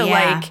to yeah.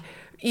 like,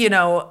 you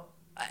know,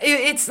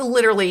 it's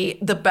literally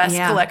the best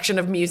Yeah. collection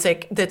of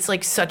music that's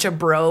like such a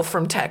bro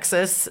from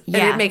Texas. And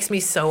Yeah. it makes me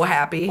so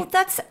happy. Well,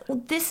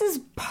 this is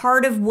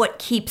part of what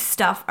keeps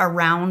stuff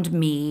around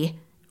me,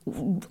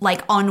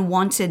 like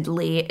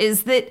unwantedly,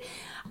 is that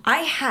I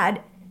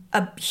had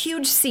a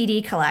huge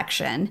CD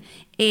collection,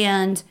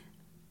 and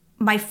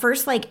my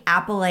first like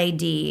Apple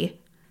ID,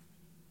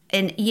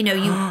 And you know,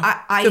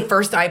 the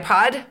first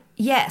iPod.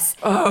 Yes.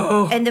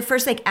 Oh. And the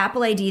first like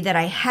Apple ID that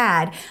I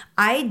had,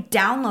 I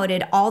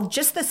downloaded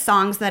just the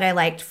songs that I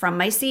liked from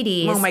my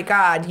CDs. Oh my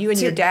God, you and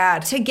your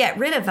dad. To get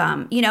rid of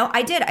them. You know,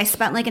 I did. I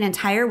spent like an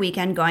entire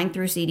weekend going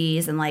through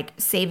CDs and like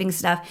saving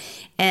stuff.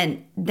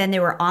 And then they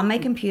were on my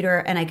computer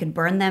and I could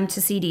burn them to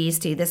CDs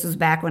too. This was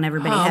back when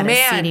everybody had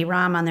a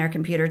CD-ROM on their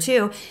computer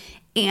too.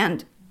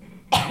 And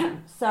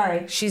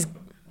sorry. She's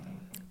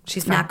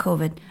not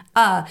COVID.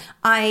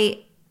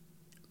 I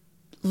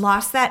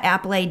lost that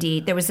Apple ID.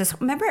 There was this,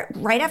 remember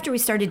right after we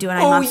started doing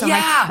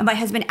iMom, my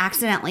husband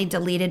accidentally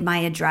deleted my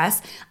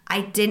address.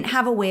 I didn't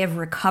have a way of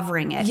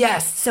recovering it.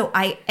 Yes. So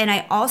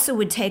I also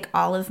would take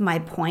all of my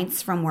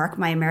points from work,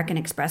 my American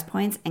Express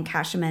points, and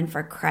cash them in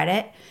for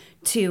credit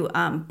to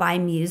buy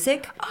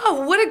music.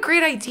 Oh, what a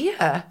great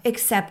idea.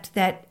 Except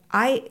that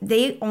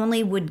they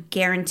only would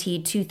guarantee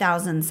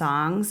 2,000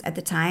 songs at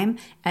the time,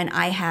 and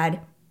I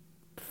had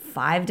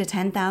 5,000 to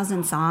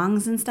 10,000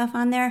 songs and stuff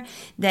on there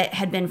that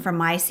had been from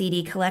my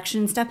CD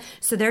collection and stuff.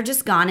 So they're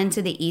just gone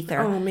into the ether.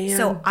 Oh, man.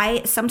 So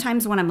I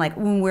sometimes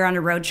when we're on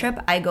a road trip,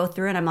 I go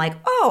through and I'm like,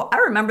 oh, I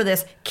remember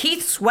this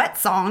Keith Sweat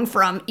song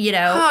from, you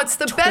know. Oh, it's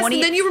the best.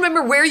 And then you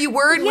remember where you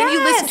were and when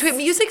you listen to it.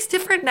 Music's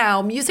different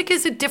now. Music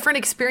is a different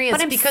experience.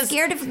 But I'm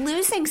scared of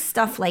losing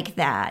stuff like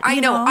that. I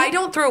know. I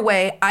don't throw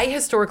away. I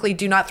historically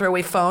do not throw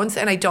away phones,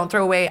 and I don't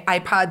throw away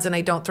iPods, and I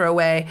don't throw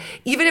away,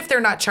 even if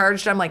they're not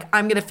charged, I'm like,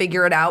 I'm going to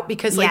figure it out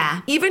because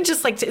even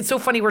just like, it's so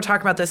funny we're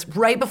talking about this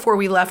right before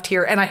we left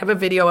here, and I have a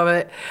video of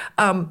it.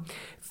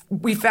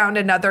 We found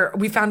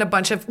a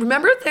bunch of,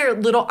 remember their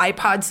little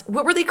iPods?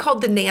 What were they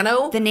called? The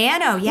Nano? The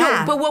Nano, yeah.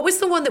 No, but what was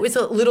the one that was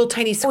a little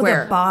tiny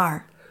square? Oh, the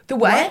bar. The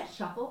what?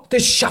 Shuffle? The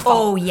Shuffle.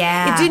 Oh,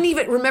 yeah. It didn't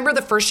even, remember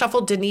the first Shuffle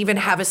didn't even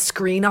have a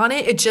screen on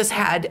it. It just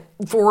had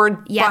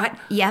forward, behind.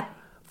 Yep.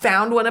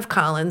 Found one of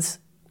Colin's,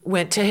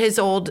 went to his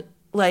old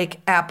like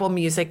Apple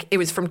Music. It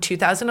was from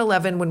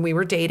 2011 when we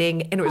were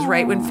dating, and it was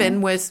right when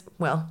Finn was,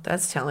 well,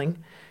 that's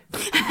telling.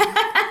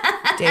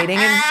 Dating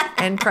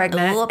and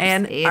pregnant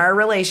and our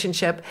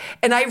relationship.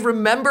 And I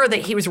remember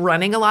that he was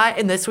running a lot,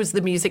 and this was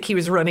the music he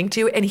was running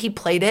to, and he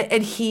played it,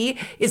 and he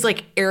is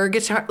like air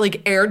guitar,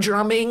 like air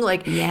drumming.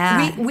 Like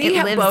we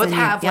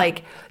have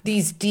like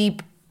these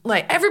deep,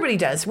 like everybody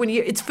does when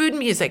it's food and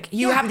music,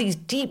 you have these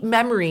deep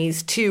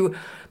memories to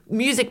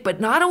music, but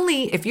not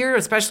only, if you're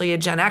especially a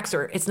Gen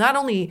Xer, it's not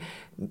only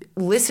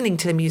listening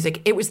to the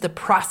music, it was the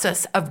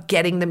process of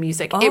getting the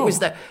music. It was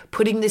the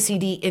putting the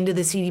CD into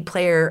the CD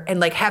player and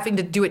like having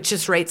to do it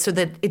just right so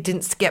that it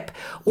didn't skip,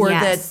 or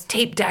the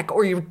tape deck,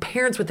 or your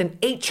parents with an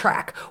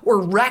 8-track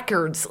or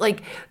records.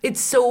 Like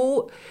it's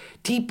so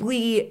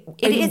deeply,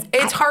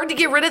 it's hard to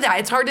get rid of that.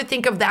 It's hard to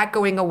think of that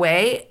going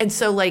away. And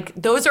so like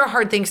those are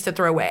hard things to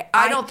throw away.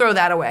 I don't throw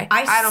that away.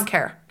 I don't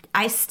care.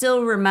 I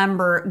still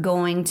remember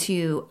going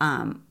to,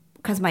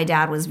 because my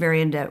dad was very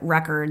into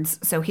records,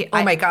 so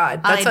my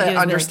God, that's an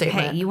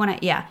understatement. Hey, you want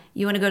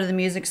to go to the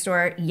music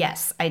store?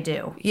 Yes, I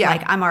do. Yeah,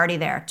 like I'm already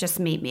there. Just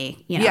meet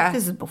me. You know,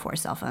 this is before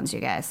cell phones, you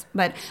guys.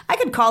 But I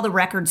could call the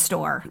record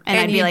store and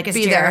I'd be like, "Is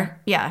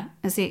there?" Yeah,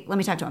 and see, let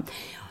me talk to him.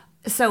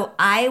 So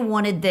I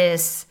wanted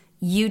this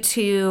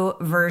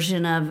U2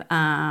 version of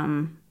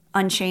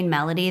Unchained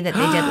Melody that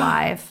they did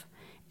live,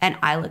 and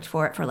I looked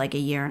for it for like a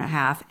year and a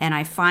half, and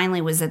I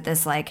finally was at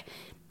this like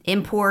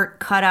import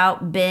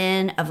cutout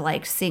bin of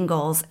like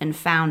singles and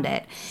found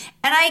it,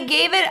 and I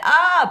gave it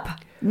up.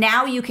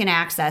 Now you can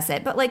access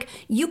it, but like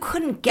you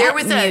couldn't get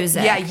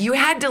music. You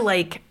had to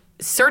like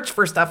search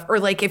for stuff, or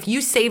like if you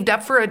saved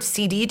up for a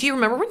CD. Do you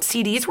remember when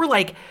CDs were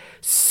like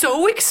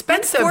so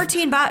expensive?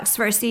 $14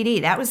 for a CD.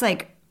 That was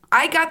like,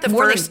 I got the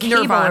first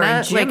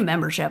Nirvana gym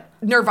membership.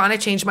 Nirvana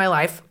changed my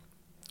life.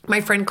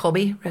 My friend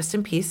Colby, rest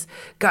in peace,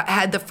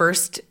 had the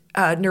first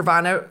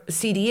Nirvana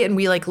CD, and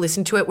we like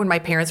listened to it when my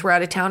parents were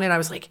out of town, and I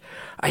was like,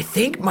 I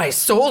think my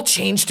soul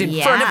changed in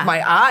front of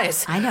my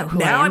eyes. I know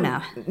who I am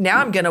now.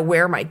 Now I'm gonna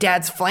wear my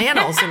dad's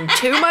flannels and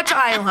too much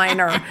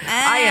eyeliner.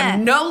 I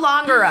am no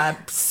longer a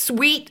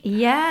sweet.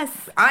 Yes.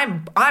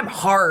 I'm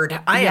hard.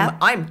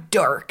 I'm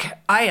dark.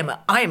 I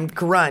am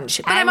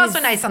grunge. But I'm also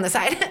nice on the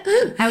side.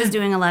 I was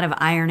doing a lot of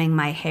ironing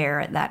my hair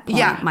at that point.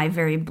 Yeah. My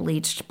very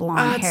bleached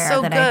blonde hair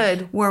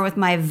I wore with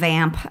my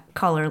Vamp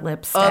color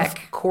lipstick.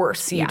 Of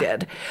course you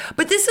did.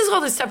 But this is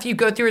all the stuff you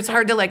go through. It's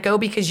hard to let go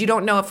because you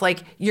don't know if like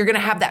you're going to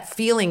have that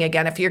feeling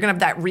again, if you're going to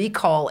have that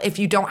recall, if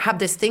you don't have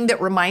this thing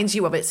that reminds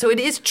you of it. So it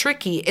is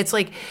tricky. It's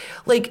like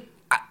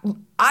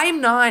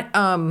I'm not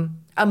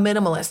a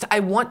minimalist. I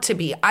want to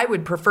be. I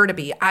would prefer to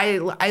be. I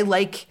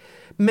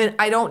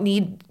don't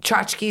need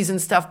tchotchkes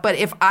and stuff, but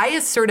if I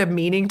assert a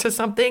meaning to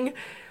something,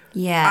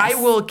 I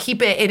will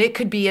keep it. And it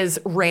could be as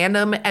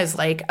random as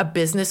like a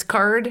business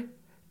card.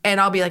 And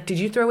I'll be like, did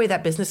you throw away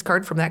that business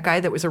card from that guy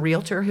that was a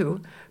realtor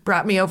who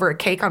brought me over a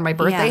cake on my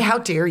birthday? Yeah. How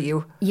dare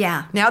you?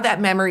 Yeah. Now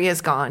that memory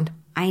is gone.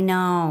 I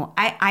know.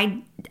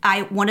 I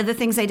one of the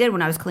things I did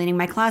when I was cleaning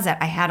my closet,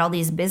 I had all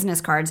these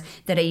business cards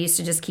that I used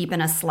to just keep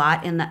in a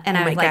slot and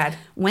I was like,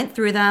 went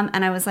through them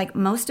and I was like,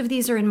 most of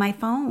these are in my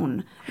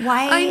phone.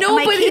 Why I know, am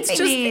I but keeping it's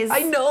just, these? I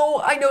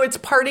know it's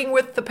parting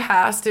with the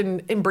past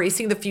and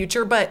embracing the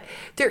future, but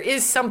there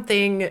is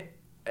something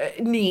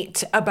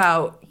neat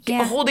about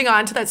holding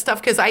on to that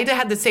stuff, because I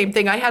had the same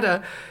thing. I had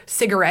a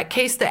cigarette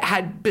case that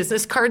had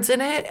business cards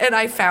in it, and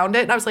I found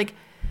it, and I was like,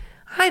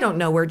 I don't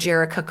know where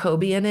Jared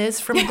Kokobian is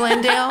from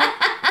Glendale.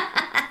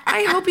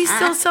 I hope he's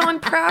still selling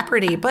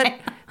property, but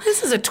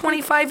this is a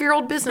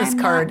 25-year-old business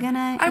card.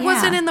 I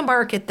wasn't in the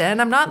market then.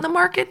 I'm not in the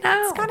market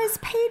now. It's got his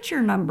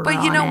pager number But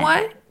on you know it.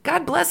 what?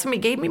 God bless him. He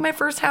gave me my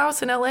first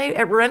house in LA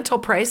at rental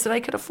price that I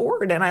could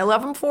afford, and I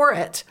love him for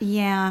it.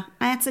 Yeah,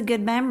 that's a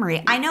good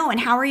memory. I know. And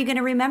how are you going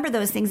to remember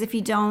those things if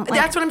you don't?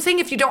 That's what I'm saying.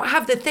 If you don't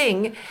have the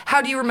thing,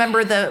 how do you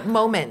remember the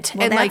moment?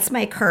 Well, that's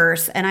my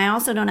curse. And I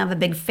also don't have a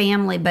big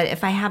family, but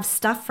if I have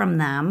stuff from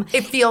them,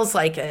 it feels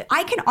like it.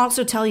 I can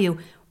also tell you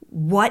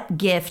what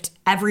gift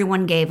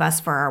everyone gave us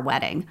for our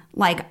wedding.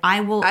 Like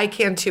I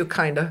can too,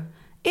 kind of.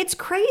 It's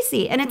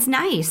crazy. And it's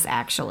nice,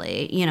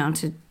 actually,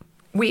 to...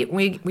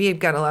 We've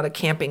got a lot of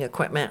camping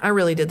equipment. I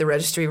really did the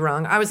registry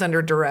wrong. I was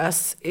under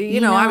duress.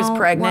 I was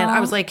pregnant.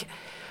 I was like,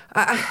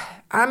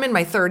 I'm in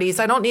my 30s.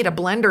 I don't need a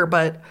blender,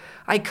 but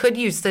I could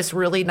use this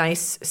really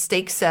nice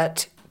steak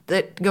set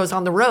that goes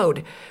on the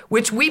road,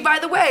 which we, by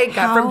the way,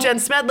 got from Jen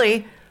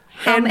Smedley.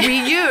 And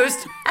we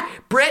used,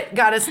 Britt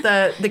got us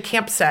the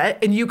camp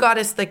set, and you got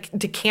us the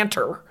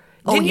decanter.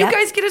 Didn't you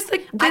guys get us the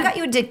I got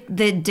you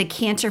the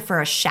decanter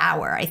for a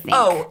shower, I think.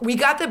 Oh, we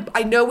got the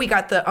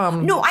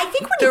No, I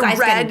think when you guys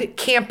red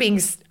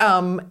camping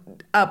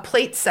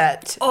plate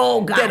set.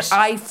 Oh, gosh. That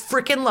I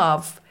freaking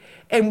love.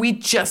 And we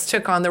just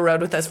took on the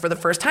road with us for the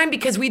first time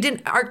because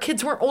our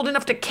kids weren't old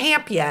enough to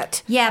camp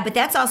yet. Yeah, but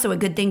that's also a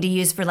good thing to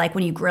use for like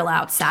when you grill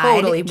outside.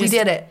 Totally. We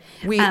did it.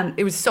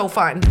 It was so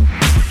fun.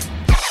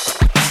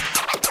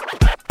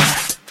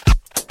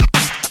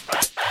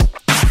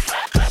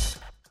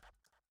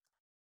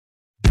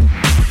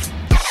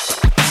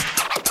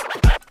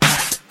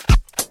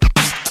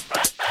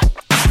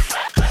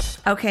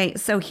 Okay,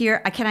 so here,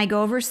 can I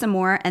go over some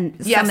more?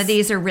 And some of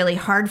these are really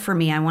hard for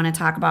me. I want to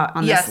talk about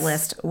on this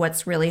list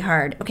what's really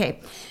hard. Okay.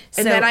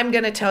 So, and then I'm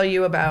going to tell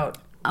you about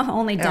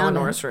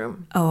Eleanor's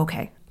room. Oh,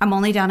 okay. I'm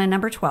only down to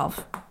number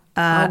 12.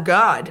 Oh,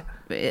 God.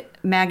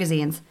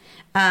 Magazines.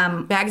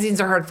 Magazines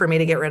are hard for me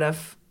to get rid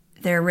of.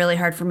 They're really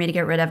hard for me to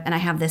get rid of. And I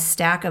have this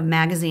stack of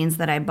magazines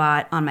that I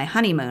bought on my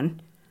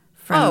honeymoon.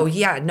 Oh,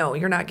 yeah. No,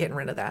 you're not getting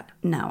rid of that.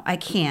 No, I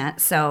can't.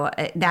 So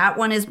that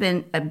one has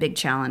been a big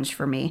challenge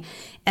for me.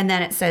 And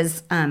then it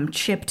says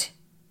chipped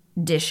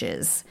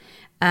dishes.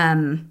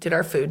 Did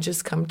our food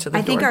just come to the door?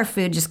 I think our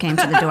food just came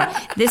to the door.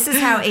 This is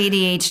how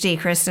ADHD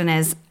Kristen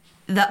is.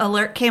 The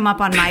alert came up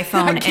on my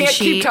phone and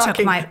she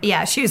took my...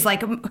 Yeah, she was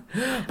like,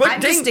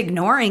 I'm just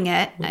ignoring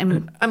it.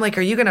 I'm like,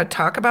 are you going to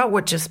talk about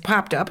what just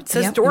popped up? It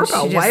says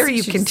doorbell. Why are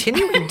you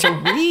continuing to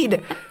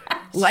read?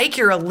 Like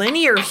you're a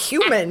linear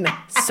human.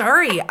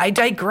 Sorry, I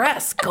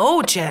digress.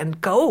 Go, Jen,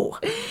 go.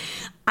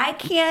 I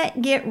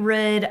can't get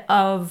rid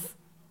of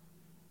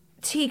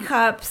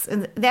teacups.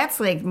 That's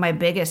like my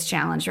biggest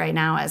challenge right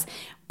now is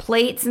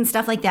plates and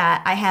stuff like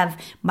that. I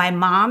have my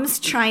mom's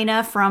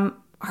china from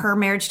her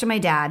marriage to my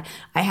dad.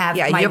 You have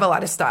a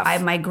lot of stuff. I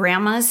have my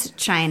grandma's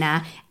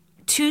china,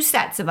 2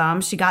 sets of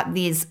them. She got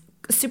these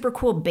super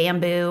cool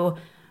bamboo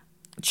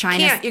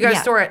china. You gotta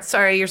store it.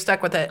 Sorry, you're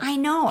stuck with it. I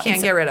know.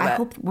 Can't get rid of it. I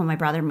hope when my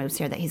brother moves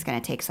here that he's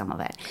going to take some of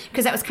it.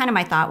 Because that was kind of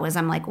my thought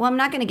I'm like, well, I'm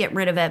not going to get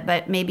rid of it,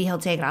 but maybe he'll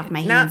take it off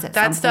my hands at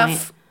some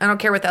point. I don't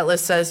care what that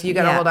list says. You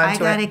got to hold on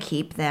to it. I got to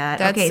keep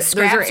that. Okay,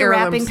 scraps of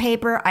wrapping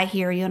paper. I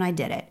hear you, and I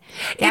did it.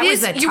 That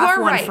was a tough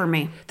one for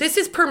me. This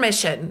is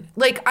permission.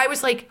 Like, I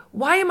was like,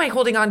 why am I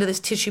holding on to this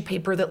tissue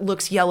paper that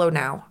looks yellow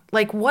now?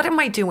 Like, what am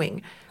I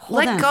doing?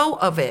 Let go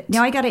of it.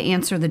 Now I got to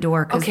answer the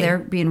door because they're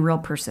being real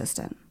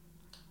persistent.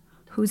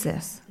 Who's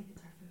this?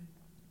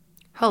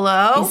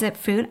 Hello? Is it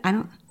food? I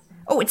don't...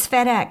 Oh, it's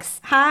FedEx.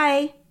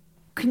 Hi.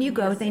 Can you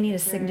go? They need a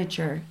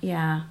signature.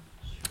 Yeah.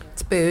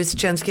 It's booze.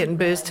 Jen's getting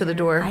booze to the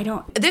door.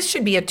 This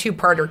should be a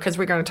 2-parter because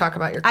we're going to talk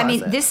about your closet. I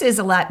mean, this is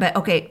a lot, but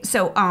okay.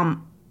 So,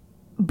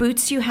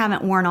 boots you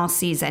haven't worn all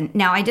season.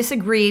 Now, I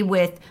disagree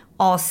with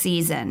all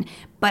season,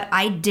 but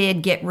I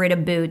did get rid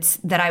of boots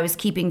that I was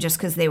keeping just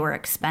because they were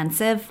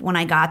expensive when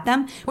I got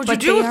them.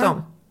 What'd you do with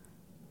them?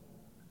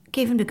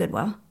 Gave them to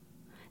Goodwill.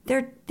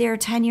 They're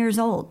 10 years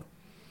old.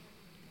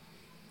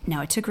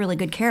 Now, I took really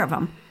good care of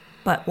them.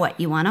 But what,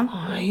 you want them?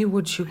 Why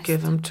would you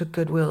give them to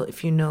Goodwill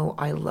if you know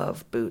I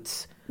love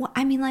boots? Well,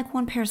 I mean, like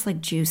one pair's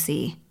like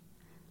juicy.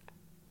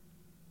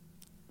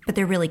 But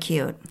they're really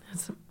cute.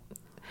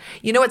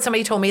 You know what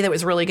somebody told me that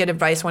was really good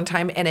advice one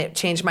time, and it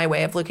changed my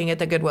way of looking at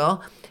the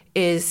Goodwill,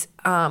 is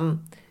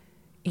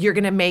you're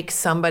going to make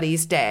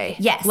somebody's day.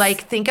 Yes.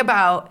 Like, think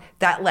about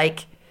that,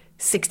 like,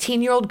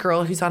 16-year-old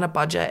girl who's on a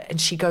budget,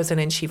 and she goes in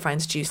and she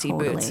finds juicy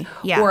boots.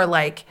 Yeah. Or,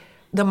 like,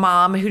 the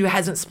mom who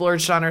hasn't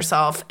splurged on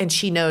herself, and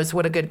she knows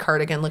what a good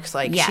cardigan looks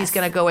like. Yes. She's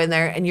going to go in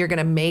there, and you're going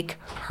to make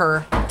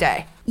her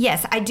day.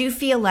 Yes, I do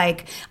feel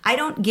like I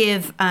don't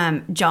give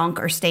junk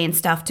or stain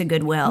stuff to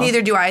Goodwill.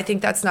 Neither do I. I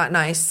think that's not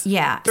nice.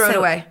 Yeah. Throw it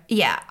away.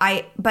 Yeah.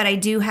 But I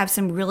do have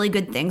some really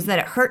good things that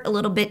it hurt a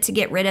little bit to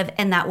get rid of.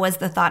 And that was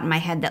the thought in my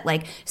head that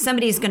like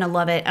somebody's going to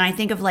love it. And I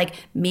think of like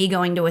me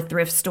going to a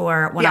thrift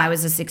store when I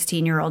was a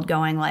 16-year-old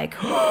going like,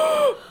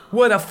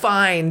 what a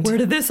find. where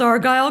did this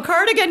Argyle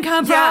cardigan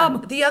come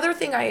from? The other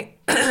thing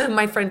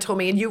my friend told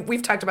me, and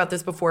we've talked about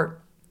this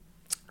before,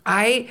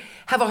 I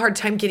have a hard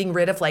time getting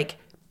rid of like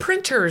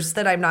printers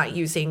that I'm not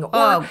using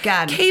or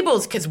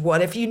cables, because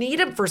what if you need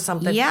them for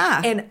something?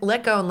 Yeah. And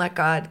let go and let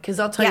God, because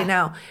I'll tell you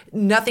now,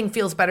 nothing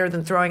feels better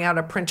than throwing out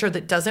a printer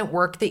that doesn't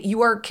work, that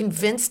you are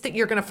convinced that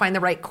you're going to find the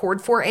right cord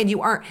for, and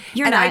you aren't.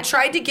 You're not. I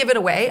tried to give it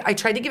away. On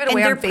Facebook.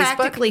 They're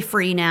practically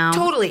free now.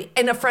 Totally.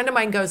 And a friend of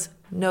mine goes,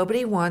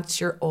 nobody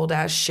wants your old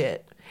ass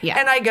shit. Yeah.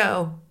 And I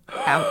go,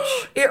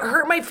 ouch. It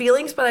hurt my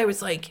feelings, but I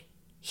was like,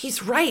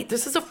 he's right.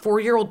 This is a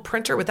 4-year-old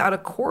printer without a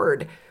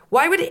cord.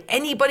 Why would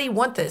anybody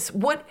want this?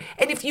 What?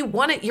 And if you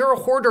want it, you're a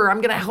hoarder.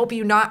 I'm going to help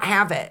you not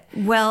have it.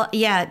 Well,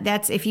 yeah,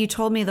 that's if you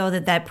told me though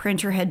that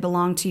printer had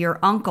belonged to your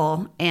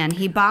uncle and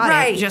he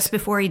bought it just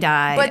before he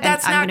died. But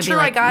that's and not I'm true.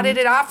 Like, I got it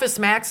at Office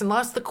Max and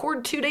lost the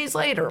cord 2 days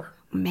later.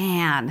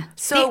 Man.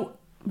 So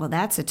well,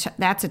 that's a tough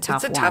one. It's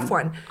a tough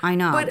one. I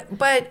know.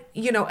 But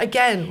you know,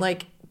 again,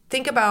 like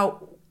think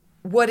about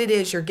what it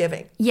is you're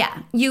giving.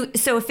 Yeah.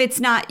 So if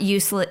it's not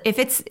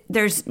useless,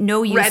 there's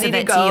no use Ready of to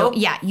it go. to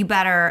you, yeah, you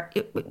better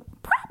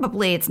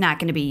probably it's not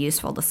going to be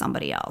useful to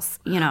somebody else,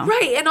 you know.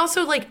 Right. And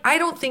also like I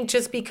don't think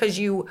just because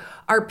you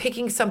are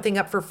picking something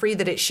up for free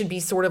that it should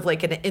be sort of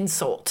like an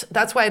insult.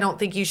 That's why I don't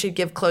think you should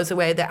give clothes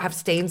away that have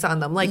stains on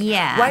them. Like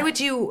why would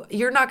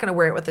you're not going to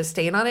wear it with a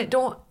stain on it.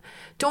 Don't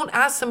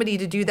ask somebody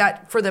to do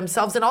that for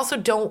themselves, and also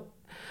don't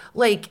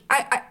like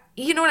I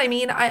you know what I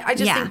mean? I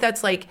just think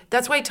that's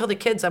why I tell the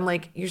kids, I'm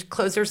like, your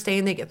clothes are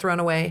stained, they get thrown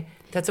away.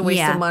 That's a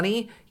waste of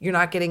money. You're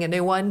not getting a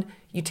new one.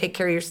 You take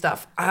care of your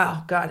stuff.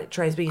 Oh, God, it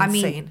drives me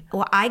insane.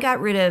 Well, I got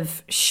rid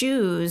of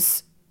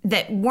shoes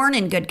that weren't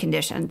in good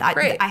condition.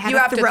 Great. I had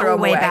a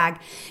throwaway bag.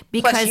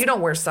 Because plus, you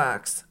don't wear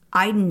socks.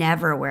 I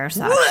never wear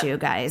socks, you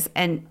guys.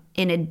 And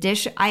in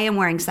addition, I am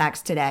wearing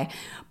socks today.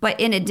 But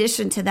in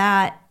addition to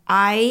that,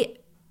 I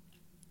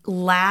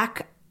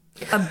lack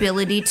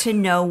ability to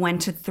know when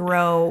to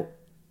throw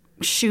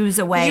shoes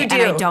away, you do.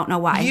 And I don't know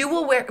why. You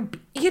will wear,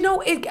 you know,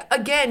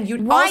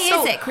 why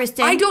is it,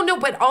 Kristen? I don't know,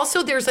 but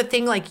also there's a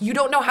thing like you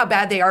don't know how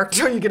bad they are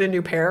until you get a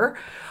new pair.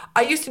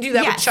 I used to do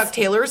that with Chuck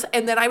Taylors,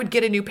 and then I would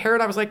get a new pair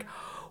and I was like,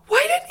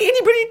 why didn't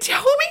anybody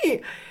tell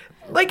me?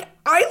 Like,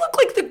 I look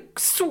like the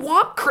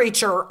swamp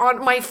creature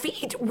on my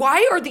feet.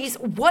 Why are these?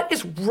 What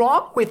is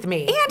wrong with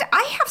me? And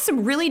I have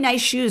some really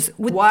nice shoes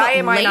with why the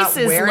am I not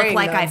laces wearing look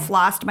like them? I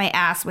flossed my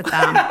ass with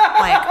them.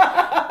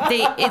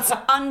 It's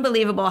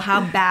unbelievable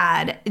how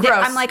bad.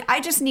 I'm like, I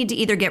just need to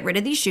either get rid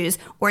of these shoes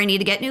or I need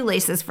to get new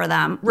laces for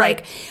them.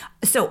 Right.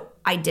 So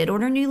I did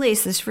order new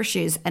laces for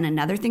shoes. And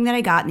another thing that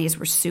I got, and these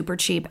were super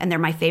cheap and they're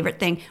my favorite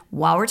thing.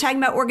 While we're talking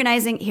about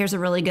organizing, here's a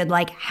really good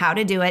how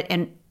to do it.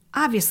 And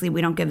obviously,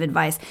 we don't give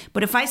advice,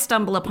 but if I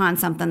stumble upon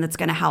something that's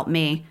going to help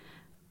me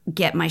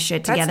get my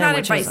shit together, that's not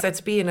advice. That's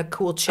being a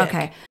cool chick.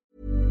 Okay.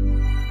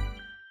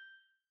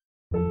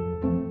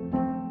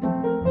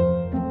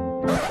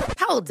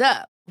 Hold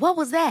up. What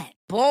was that?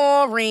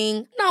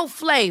 Boring. No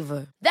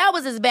flavor. That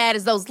was as bad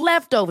as those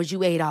leftovers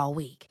you ate all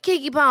week.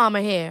 Keke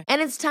Palmer here,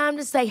 and it's time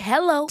to say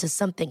hello to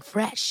something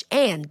fresh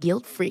and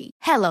guilt-free.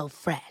 Hello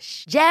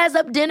Fresh. Jazz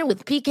up dinner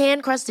with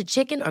pecan-crusted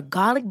chicken or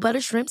garlic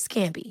butter shrimp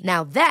scampi.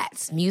 Now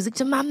that's music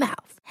to my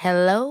mouth.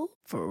 Hello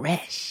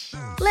Fresh.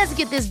 Let's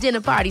get this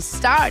dinner party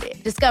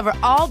started. Discover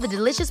all the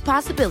delicious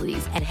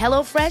possibilities at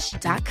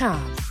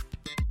hellofresh.com.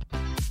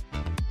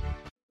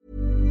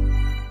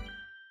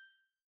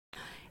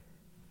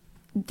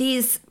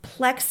 These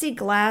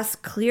plexiglass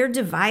clear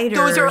dividers.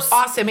 Those are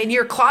awesome in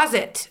your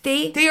closet.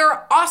 They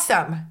are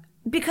awesome.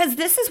 Because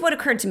this is what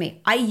occurred to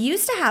me. I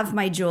used to have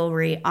my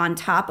jewelry on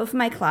top of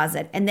my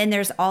closet, and then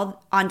there's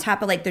all on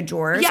top of the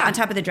drawers, on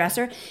top of the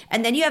dresser,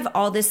 and then you have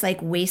all this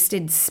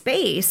wasted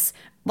space,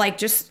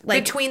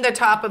 between the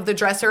top of the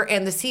dresser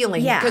and the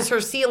ceiling. Yeah. Because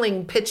her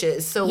ceiling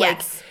pitches. So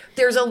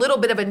there's a little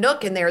bit of a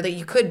nook in there that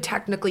you could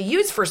technically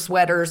use for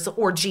sweaters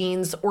or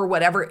jeans or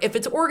whatever if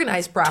it's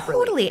organized properly.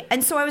 Totally.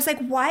 And so I was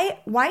like,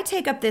 why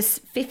take up this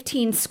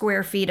 15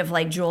 square feet of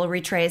jewelry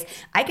trays?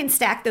 I can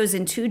stack those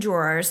in 2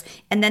 drawers.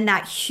 And then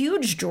that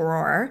huge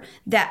drawer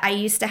that I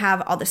used to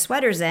have all the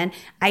sweaters in,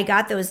 I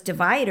got those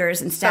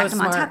dividers and stacked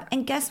them on top.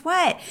 And guess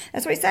what?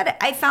 That's what I said.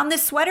 I found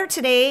this sweater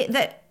today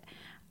that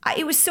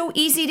it was so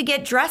easy to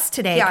get dressed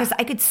today because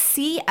I could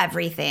see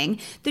everything.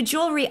 The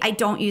jewelry, I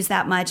don't use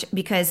that much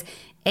because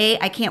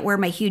I can't wear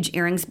my huge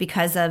earrings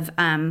because of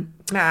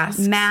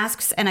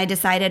masks, and I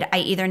decided I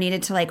either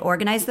needed to like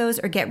organize those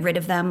or get rid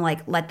of them, like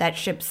let that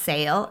ship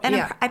sail. And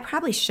I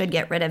probably should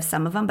get rid of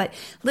some of them, but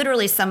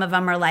literally some of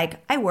them are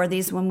like, I wore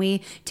these when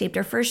we taped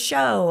our first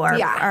show or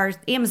our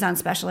Amazon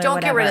special or Don't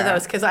whatever. get rid of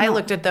those, because I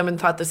looked at them and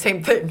thought the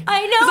same thing.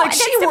 I know. I was like,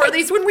 she wore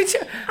these when we...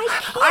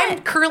 I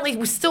I'm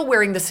currently still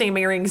wearing the same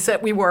earrings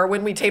that we wore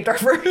when we taped our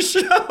first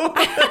show.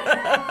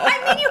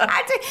 I mean, you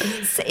had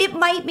to... It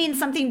might mean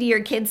something to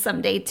your kids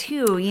someday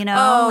too, you know?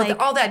 Oh,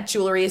 all that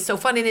jewelry is so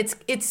fun, and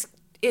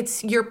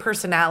it's your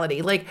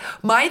personality. Like,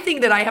 my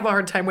thing that I have a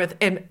hard time with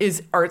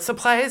is art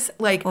supplies.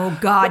 Like, oh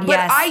God, but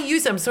yes. I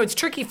use them, so it's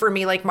tricky for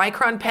me. Like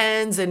Micron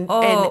pens and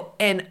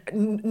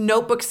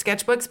notebooks,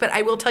 sketchbooks. But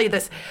I will tell you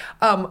this: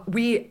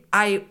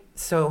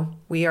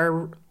 we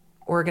are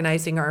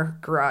organizing our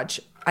garage.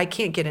 I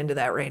can't get into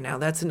that right now.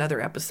 That's another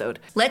episode.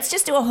 Let's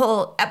just do a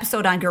whole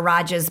episode on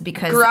garages,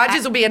 because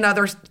garages will be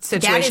another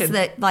situation.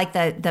 That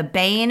is the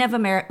bane of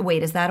America.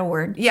 Wait, is that a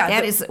word? Yeah.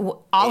 That is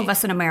all of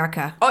us in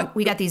America.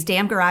 We got these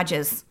damn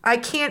garages. I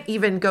can't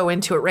even go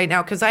into it right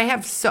now because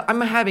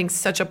I'm having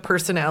such a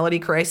personality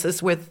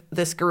crisis with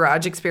this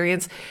garage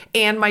experience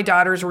and my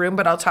daughter's room,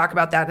 but I'll talk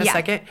about that in a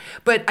second.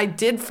 But I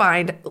did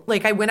find,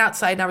 like, I went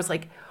outside and I was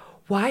like,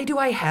 why do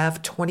I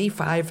have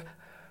 25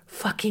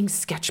 fucking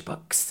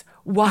sketchbooks?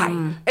 Why?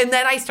 And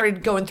then I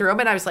started going through them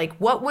and I was like,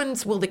 what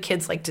ones will the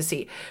kids like to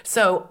see?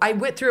 So I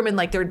went through them and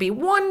like there would be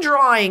one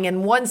drawing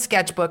and one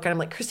sketchbook. And I'm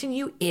like, Kristen,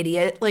 you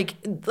idiot. Like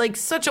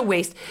such a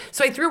waste.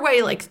 So I threw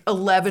away like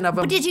 11 of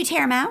them. But did you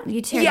tear them out?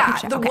 You tear the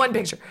picture? Okay. one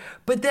picture.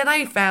 But then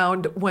I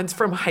found ones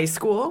from high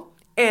school.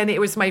 And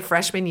it was my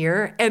freshman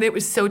year. And it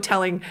was so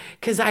telling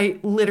because I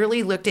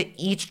literally looked at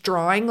each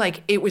drawing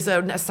like it was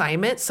an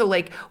assignment. So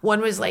like one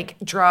was like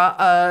draw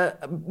a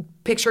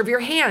picture of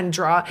your hand,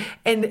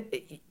 and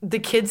the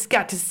kids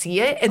got to see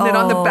it. And then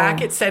on the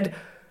back it said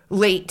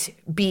late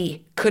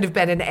B, could have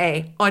been an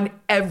A on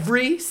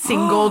every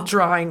single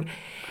drawing.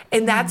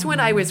 And that's when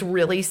I was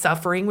really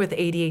suffering with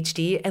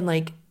ADHD and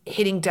like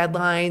hitting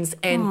deadlines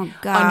and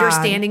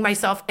understanding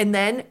myself. And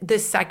then the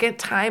second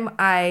time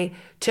I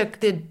took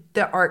the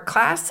art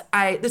class,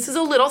 this is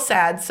a little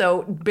sad,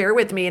 so bear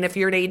with me. And if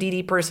you're an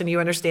ADD person,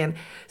 you understand.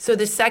 So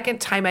the second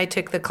time I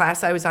took the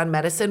class, I was on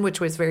medicine, which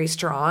was very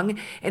strong,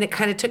 and it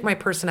kind of took my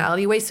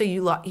personality away. So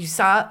you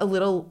saw a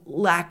little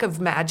lack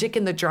of magic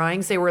in the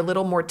drawings. They were a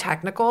little more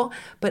technical,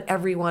 but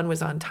everyone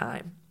was on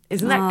time.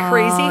 Isn't that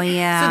crazy?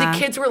 Yeah. So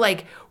the kids were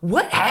like,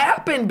 what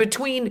happened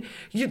between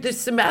the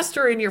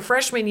semester and your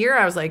freshman year?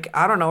 I was like,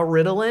 I don't know,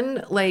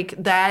 Ritalin,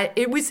 like that.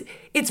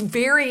 It's a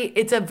very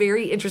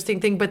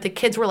interesting thing. But the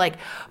kids were like,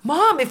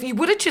 Mom, if you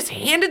would have just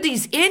handed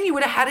these in, you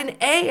would have had an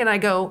A. And I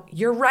go,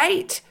 you're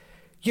right.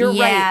 You're right.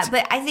 Yeah,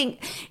 but I think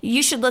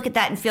you should look at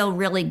that and feel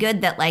really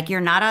good that like you're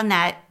not on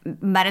that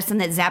medicine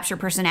that zaps your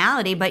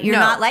personality, but you're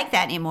not like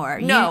that anymore.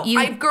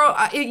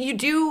 You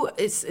do.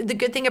 It's the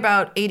good thing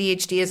about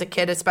ADHD as a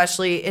kid,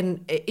 especially,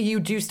 and you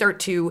do start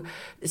to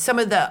some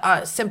of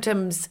the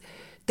symptoms.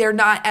 They're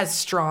not as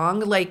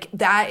strong. Like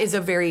that is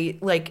a very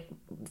like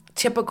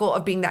typical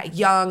of being that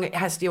young. It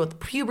has to deal with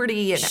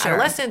puberty and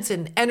adolescence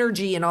and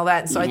energy and all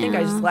that. And so I think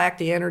I just lacked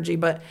the energy,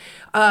 but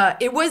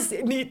it was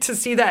neat to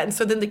see that. And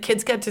so then the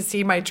kids got to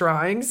see my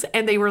drawings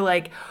and they were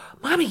like,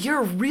 Mommy, you're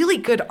a really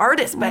good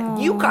artist, but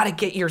you got to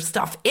get your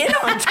stuff in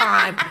on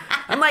time.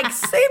 I'm like,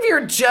 save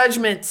your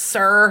judgment,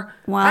 sir.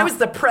 Well, I was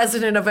the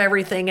president of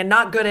everything and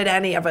not good at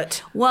any of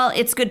it. Well,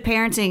 it's good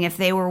parenting if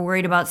they were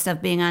worried about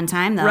stuff being on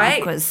time, though.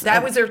 Right.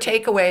 That was their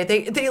takeaway.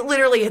 They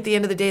literally, at the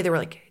end of the day, they were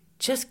like,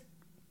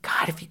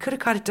 God, if you could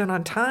have got it done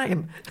on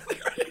time.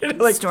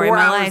 Like Story 4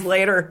 of my hours life.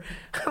 later.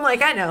 I'm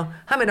like, I know.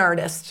 I'm an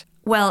artist.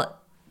 Well,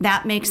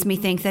 that makes me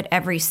think that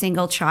every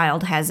single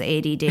child has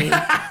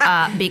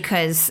ADD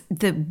because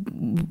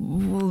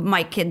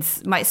my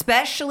kids,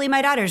 especially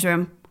my daughter's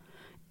room,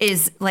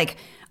 is like,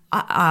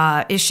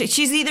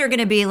 she's either going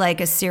to be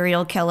like a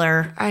serial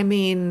killer. I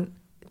mean,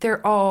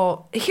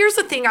 here's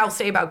the thing I'll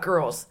say about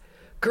girls.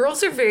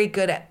 Girls are very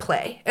good at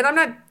play. And I'm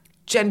not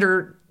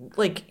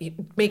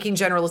making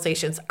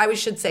generalizations. I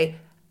should say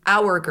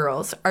our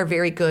girls are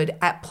very good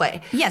at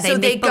play. Yeah,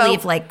 they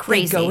believe like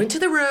crazy. They go into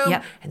the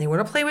room and they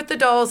want to play with the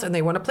dolls and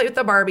they want to play with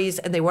the Barbies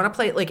and they want to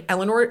play like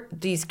Eleanor,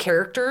 these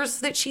characters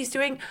that she's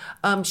doing.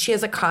 She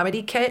has a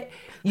comedy kit.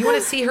 You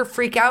want to see her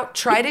freak out?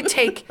 Try to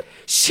take a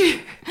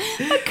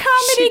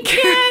comedy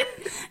kit.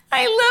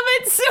 I love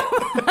it so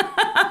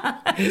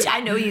much. I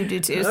know you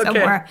do too.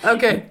 Somewhere.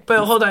 Okay,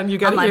 but hold on. You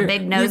got to hear.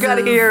 Big You noses. got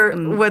to hear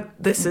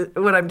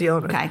what I'm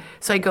dealing with. Okay.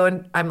 So I go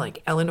and I'm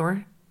like,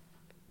 Eleanor.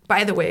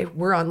 By the way,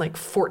 we're on like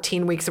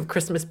 14 weeks of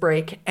Christmas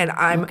break, and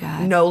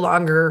I'm no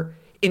longer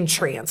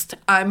entranced.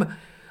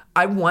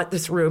 I want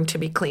this room to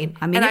be clean.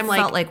 I mean, it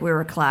felt like we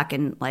were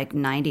clocking like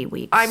 90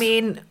 weeks. I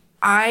mean,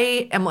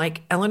 I am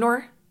like,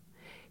 Eleanor,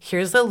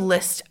 here's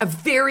a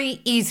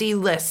very easy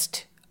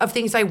list of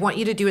things I want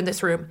you to do in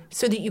this room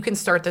so that you can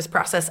start this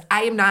process.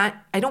 I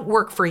don't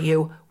work for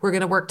you. We're going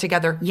to work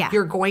together. Yeah.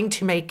 You're going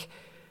to make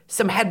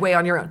some headway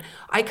on your own.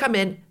 I come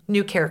in,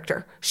 new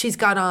character. She's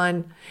got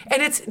on,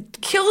 and it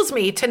kills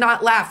me to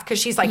not laugh because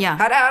she's like, Yeah.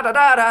 da da da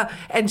da da,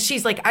 and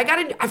she's like,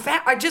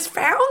 I just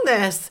found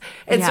this,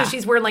 and Yeah. so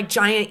she's wearing like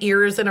giant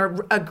ears and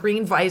a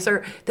green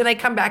visor. Then I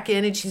come back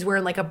in and she's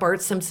wearing like a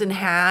Bart Simpson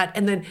hat,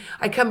 and then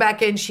I come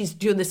back in, she's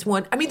doing this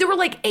one. I mean, there were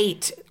like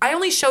 8. I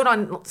only showed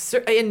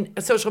in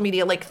social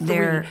media like 3.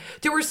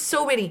 There were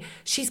so many.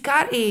 She's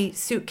got a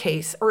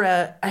suitcase or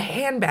a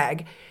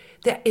handbag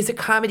that is a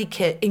comedy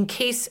kit in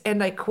case,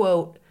 and I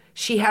quote,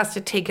 she has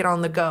to take it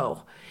on the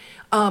go.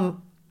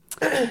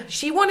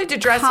 She wanted to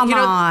dress, Come you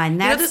know, on, you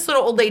know this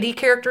little old lady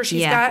character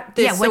she's got?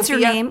 This what's her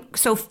Sophia? name?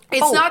 It's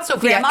not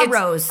Sophia. Grandma it's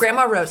Rose.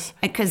 Grandma Rose.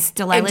 Because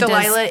And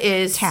Delilah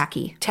is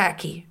tacky.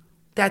 Tacky.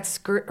 That's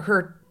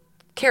her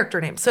character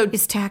name. So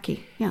Is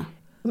tacky. Yeah.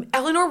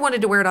 Eleanor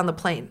wanted to wear it on the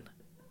plane.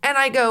 And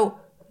I go,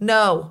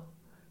 no.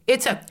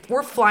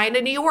 We're flying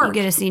to New York. You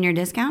get a senior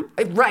discount?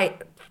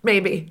 Right.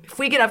 Maybe. If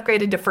we get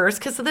upgraded to first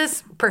because of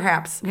this,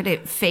 perhaps. I'm going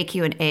to fake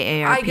you an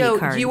AARP I go,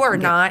 card. you are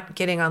not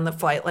getting on the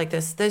flight like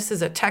this. This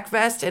is a tech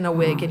vest and a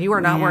wig, and you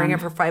are not wearing it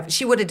for 5.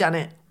 She would have done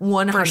it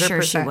 100%. For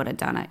sure she would have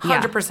done it. Yeah.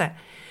 100%.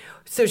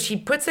 So she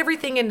puts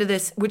everything into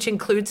this, which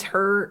includes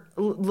her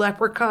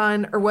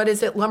leprechaun, or what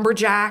is it,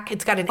 lumberjack.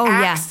 It's got an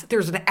axe. Yeah.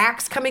 There's an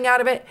axe coming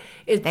out of it.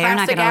 It's They're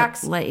not plastic going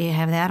axe. to let you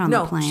have that on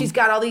the plane. No, she's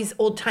got all these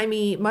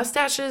old-timey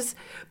mustaches,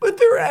 but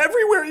they're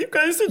everywhere, you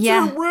guys.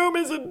 Her room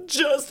is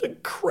just a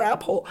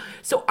crap hole.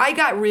 So I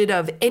got rid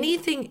of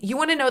anything. You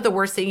want to know the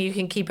worst thing you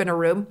can keep in a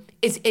room?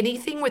 Is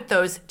anything with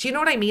those. Do you know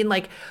what I mean?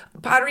 Like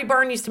Pottery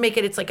Barn used to make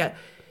it.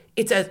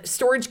 It's a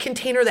storage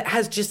container that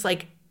has just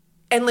like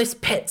endless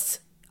pits.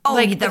 Oh,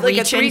 like the like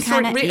reach-in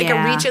like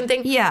a reach-in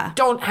thing. Yeah.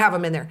 Don't have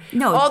them in there.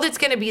 No. All that's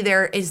going to be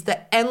there is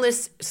the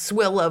endless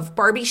swill of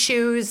Barbie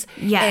shoes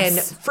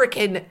Yes. and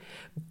frickin'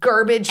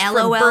 garbage from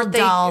LOL birthday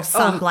doll Oh,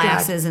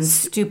 sunglasses God. and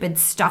stupid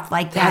stuff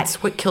like that.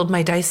 That's what killed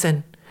my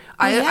Dyson.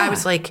 I yeah.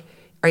 was like,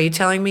 are you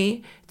telling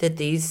me that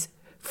these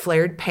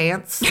flared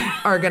pants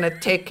are going to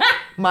take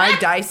my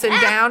Dyson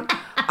down?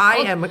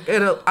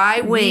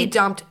 We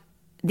dumped.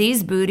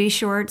 These booty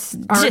shorts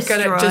Are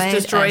gonna just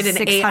destroyed an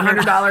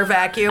 $800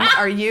 vacuum.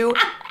 Are you?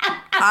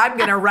 I'm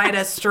gonna write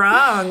a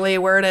strongly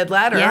worded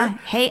letter. Yeah.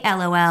 Hey,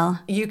 LOL.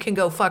 You can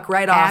go fuck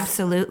right off.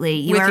 Absolutely.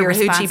 You with are your hoochie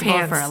responsible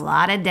pants. for a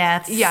lot of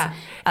deaths. Yeah.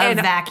 Of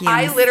And vacuums.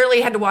 I literally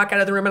had to walk out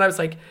of the room, and I was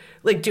like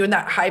doing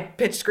that high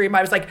pitched scream.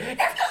 I was like, if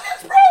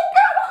this is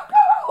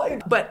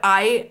broke, but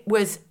I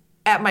was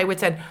at my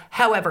wit's end.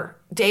 However,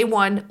 day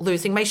 1,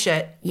 losing my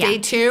shit. Yeah. Day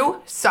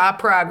 2, saw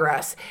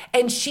progress.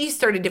 And she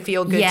started to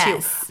feel good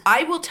Yes. too.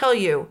 I will tell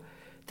you,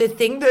 the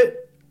thing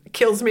that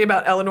kills me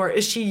about Eleanor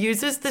is she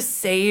uses the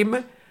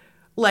same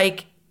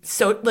like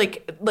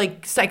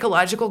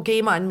psychological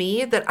game on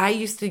me that I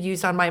used to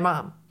use on my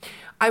mom.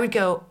 I would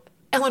go,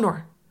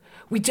 Eleanor,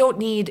 we don't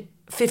need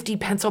 50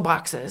 pencil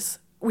boxes.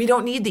 We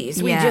don't need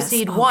these. We Yes. just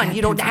need Oh, one. God,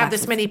 You don't pencil have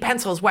this boxes. many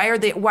pencils. Why are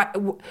they?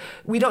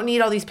 We don't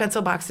need all these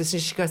pencil boxes.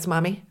 And she goes,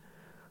 Mommy,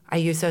 I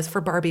use those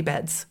for Barbie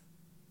beds.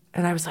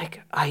 And I was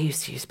like, I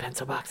used to use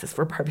pencil boxes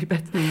for Barbie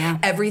beds. Yeah.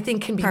 Everything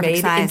can be Perfect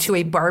made size. into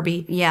a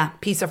Barbie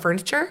piece of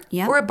furniture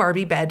Yeah. or a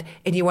Barbie bed.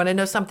 And you want to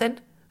know something?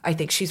 I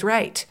think she's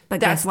right. But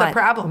that's guess what? the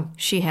problem.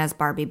 She has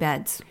Barbie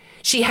beds.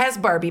 She has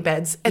Barbie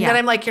beds. And Yeah. then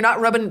I'm like, you're not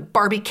rubbing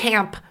Barbie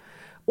camp.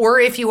 Or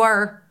if you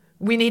are,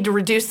 we need to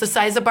reduce the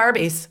size of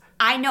Barbies.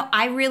 I know.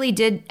 I really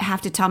did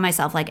have to tell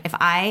myself, like, if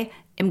I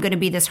am going to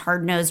be this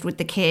hard nosed with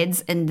the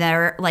kids and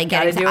they're like,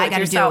 Gotta getting, do it I got to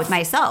do it yourself. with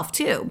myself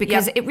too,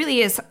 because Yep. it really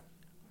is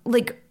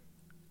like,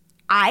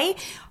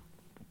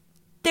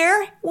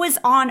 there was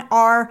on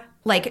our,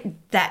 like,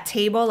 that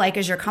table, like,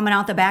 as you're coming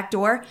out the back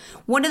door,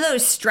 one of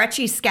those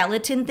stretchy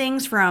skeleton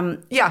things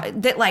from,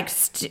 that like,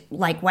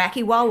 like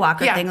wacky wall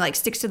walker thing, like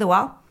sticks to the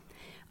wall.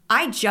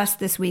 I just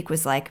this week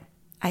was like,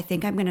 I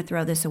think I'm going to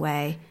throw this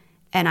away.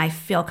 And I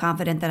feel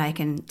confident that I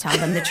can tell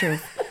them the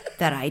truth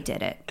that I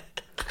did it.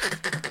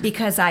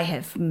 Because I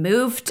have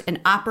moved and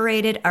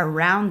operated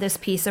around this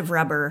piece of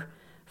rubber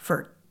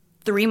for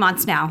 3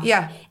 months now.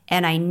 Yeah.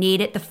 And I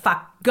need it the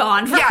fuck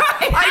gone from Yeah,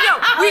 my I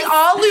know. house. We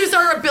all lose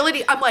our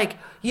ability. I'm like,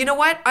 you know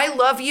what? I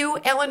love you,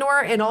 Eleanor,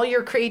 and all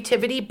your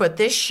creativity, but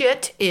this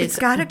shit is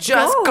gotta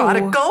just go.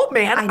 gotta go,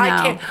 man. I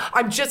know. can't.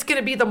 I'm just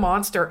gonna be the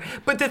monster.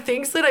 But the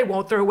things that I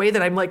won't throw away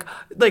that I'm like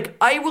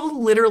I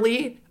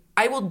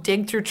will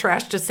dig through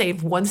trash to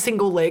save one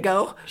single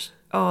Lego.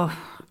 Oh,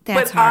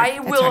 that's But hard. I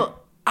That's will. hard.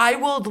 I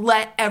will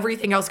let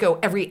everything else go.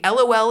 Every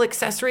LOL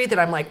accessory that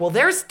I'm like, well,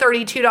 there's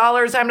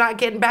 $32 I'm not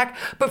getting back.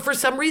 But for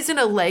some reason,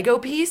 a Lego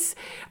piece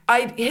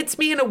hits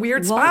me in a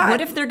weird Well, spot. what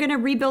if they're going to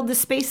rebuild the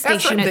space That's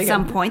what station I'm at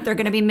some thinking. point? They're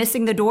going to be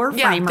missing the door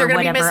Yeah, frame they're or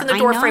gonna be whatever. missing the I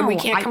door frame. We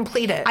know. can't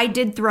complete it. I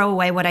did throw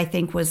away what I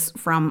think was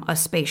from a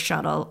space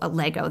shuttle, a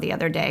Lego, the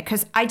other day,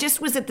 because I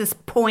just was at this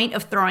point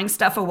of throwing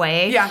stuff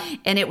away. Yeah.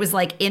 And it was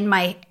like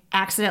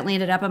accidentally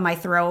ended up in my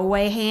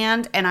throwaway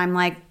hand. And I'm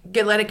like,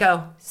 Let it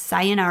go.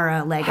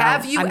 sayonara, Lego.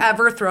 Have you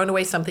ever thrown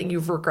away something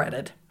you've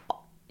regretted?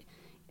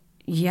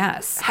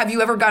 Yes. Have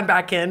you ever gone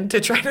back in to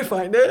try to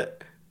find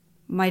it?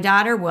 My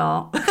daughter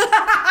will.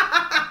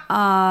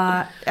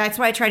 That's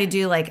why I try to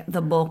do like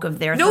the bulk of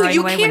their No, throwing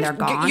you away when they're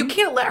gone. You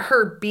can't let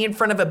her be in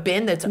front of a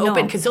bin that's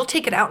open because they'll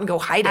take it out and go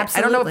hide it.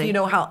 I don't know if Absolutely. you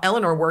know how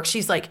Eleanor works.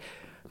 She's like,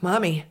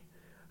 Mommy,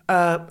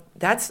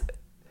 that's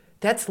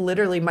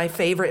literally my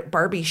favorite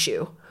Barbie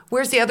shoe.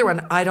 Where's the other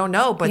one? I don't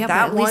know, but Yeah,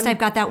 that but at one. least I've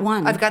got that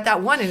one. I've got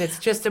that one, and it's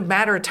just a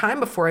matter of time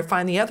before I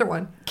find the other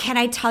one. Can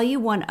I tell you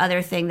one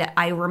other thing that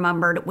I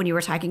remembered when you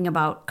were talking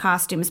about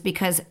costumes?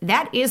 Because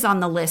that is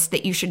on the list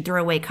that you should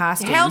throw away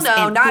costumes. Hell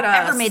no, and not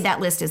whoever us. made that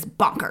list is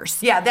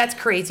bonkers. Yeah, that's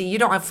crazy. You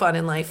don't have fun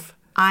in life.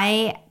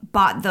 I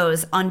bought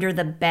those under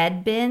the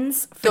bed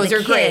bins for Those the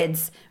are great.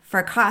 kids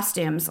for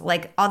costumes,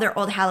 like other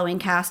old Halloween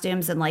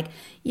costumes, and like,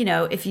 you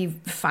know, if you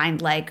find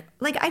like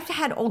I've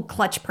had old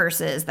clutch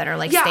purses that are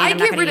like Yeah, stained. I I'm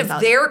not get gonna rid use of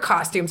those. their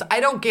costumes.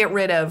 I don't get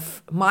rid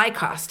of my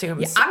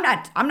costumes.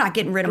 I'm not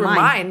getting rid of Or mine.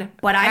 mine.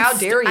 But How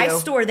dare I you.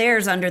 store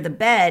theirs under the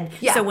bed.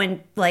 Yeah. So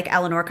when like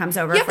Eleanor comes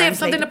over, You have to have friends,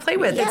 something to play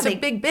with. Yeah, It's a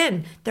big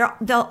bin.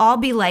 They'll all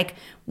be like,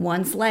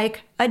 one's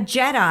like a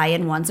Jedi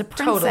and one's a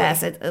princess.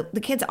 Totally. The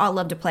kids all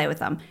love to play with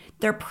them.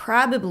 They're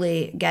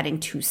probably getting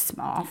too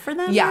small for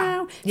them Yeah.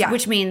 now. Yeah.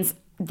 Which means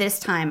this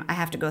time I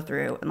have to go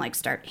through and like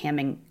start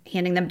handing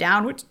them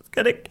down, which is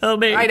gonna kill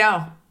me. I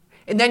know.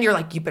 And then you're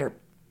like, you better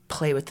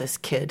play with this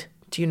kid.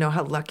 Do you know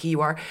how lucky you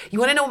are? You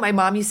want to know what my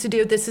mom used to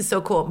do? This is so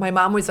cool. My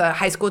mom was a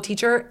high school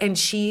teacher, and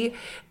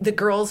the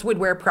girls would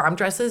wear prom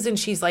dresses, and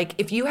she's like,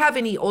 if you have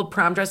any old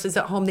prom dresses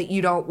at home that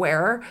you don't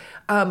wear,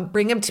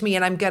 bring them to me,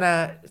 and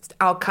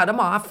I'll cut them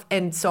off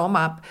and sew them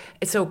up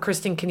so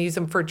Kristen can use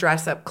them for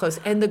dress up clothes.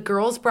 And the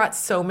girls brought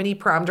so many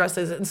prom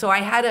dresses, and so I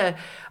had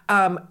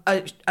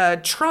a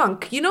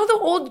trunk. You know the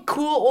old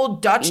cool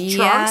old Dutch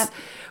trunks?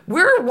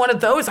 We're one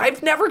of those.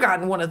 I've never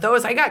gotten one of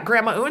those. I got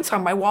Grandma Oons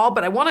on my wall,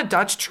 but I want a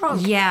Dutch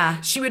trunk.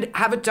 Yeah. She would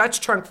have a Dutch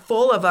trunk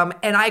full of them,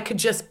 and I could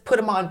just put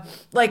them on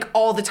like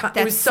all the time.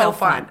 It was so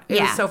fun.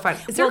 It was so fun.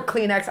 Is there a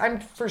Kleenex? I'm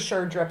for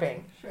sure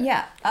dripping.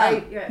 Yeah.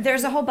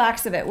 There's a whole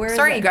box of it. Where is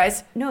Sorry, it? you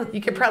guys. No.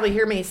 You could probably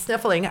hear me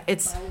sniffling.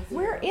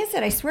 Where is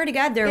it? I swear to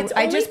God, It's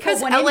I only just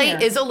because put one in LA here.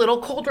 is a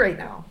little cold right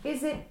now.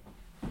 Is it?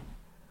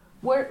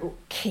 Where?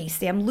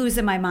 Casey, I'm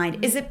losing my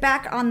mind. Is it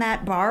back on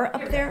that bar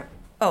up there?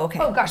 Oh, okay.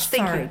 Oh gosh,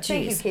 thank Sorry, you.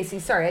 Thank you, geez. Casey.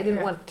 Sorry, I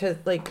didn't want to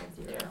like.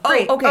 Oh,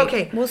 Great.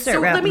 okay. We'll start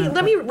so wrapping up.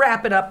 let me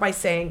wrap it up by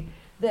saying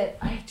that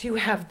I do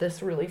have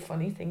this really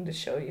funny thing to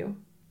show you.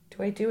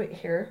 Do I do it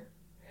here?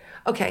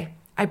 Okay.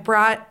 I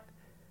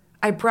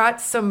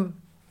brought some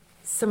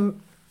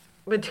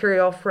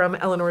material from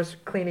Eleanor's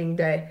cleaning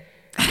day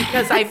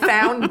because I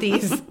found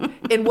these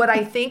in what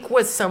I think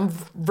was some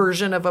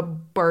version of a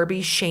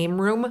Barbie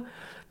shame room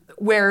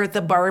where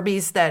the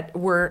Barbies that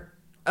were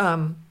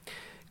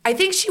I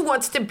think she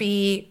wants to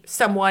be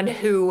someone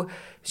who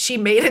she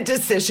made a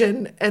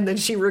decision and then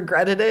she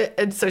regretted it.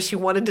 And so she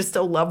wanted to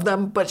still love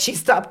them, but she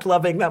stopped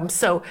loving them.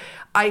 So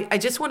I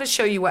just want to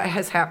show you what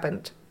has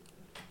happened.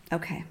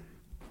 Okay.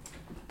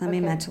 Let me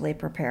mentally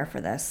prepare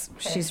for this.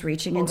 She's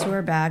reaching into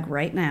her bag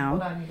right now.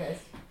 Hold on, you guys.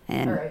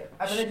 And All right.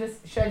 I'm going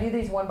to should I do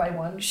these one by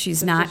one? She's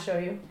just not- to show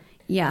you.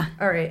 yeah.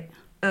 All right.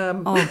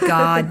 Oh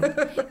God.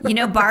 You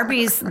know,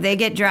 Barbies, they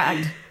get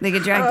dragged.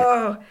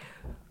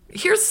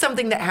 Here's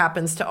something that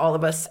happens to all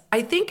of us.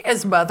 I think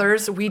as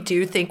mothers, we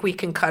do think we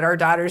can cut our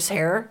daughter's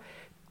hair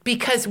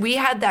because we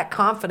had that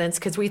confidence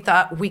because we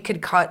thought we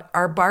could cut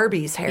our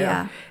Barbie's hair.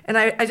 Yeah. And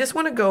I just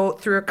want to go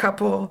through a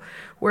couple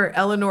where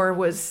Eleanor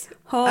was.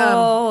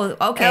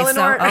 Okay.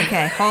 Eleanor-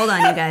 Okay. Hold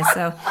on, you guys.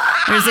 So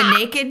there's a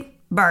naked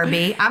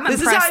Barbie. I'm This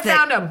is impressed how I that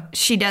found 'em.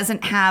 she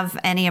doesn't have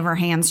any of her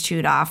hands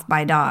chewed off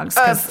by dogs.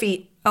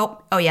 Feet.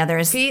 Oh yeah, there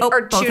is. Feet oh,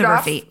 are both chewed of her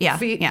off. feet. Yeah,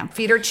 yeah.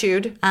 Feet are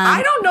chewed.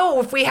 I don't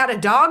know if we had a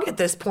dog at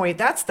this point.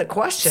 That's the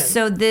question.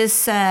 So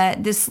this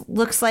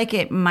looks like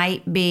it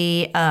might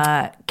be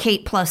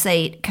Kate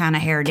 +8 kind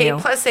of hairdo. Kate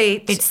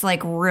 +8. It's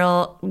like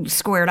real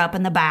squared up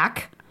in the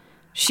back.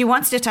 She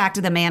wants to talk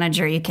to the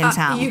manager. You can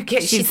tell.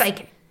 She's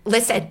like,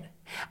 listen,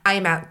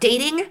 I'm out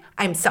dating.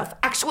 I'm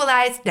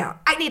self-actualized. Now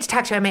I need to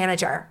talk to a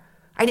manager.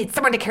 I need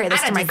someone to carry this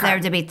I to don't my car.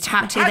 deserve to be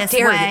talked to How this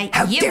dare way. you?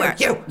 How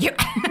dare were you?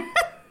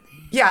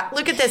 Yeah,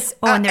 look at this.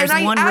 Oh, and there's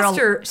I one asked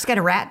real. her, She's got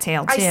a rat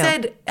tail too. I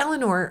said,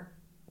 Eleanor,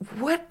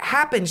 what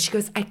happened? She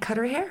goes, I cut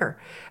her hair.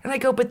 And I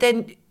go, but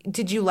then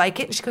did you like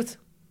it? And she goes,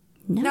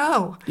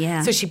 no.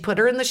 Yeah. So she put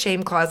her in the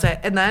shame closet.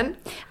 And then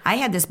I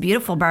had this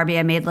beautiful Barbie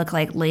I made look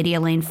like Lady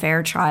Elaine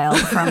Fairchild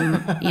from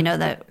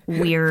the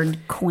weird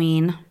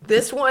Queen.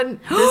 this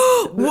one.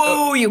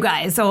 Whoa, you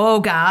guys!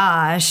 Oh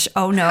gosh!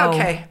 Oh no!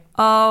 Okay.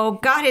 Oh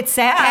God, it's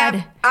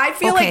sad. I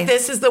feel Okay. like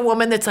this is the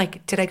woman that's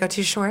like, did I go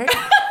too short?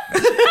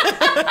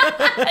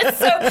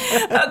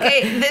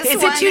 Okay, this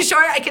Is one. it too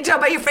short? I can tell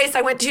by your face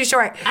I went too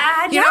short.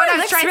 No, what? it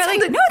looks really.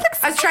 No, it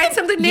looks. I was trying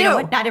something new. You know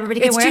what? Not everybody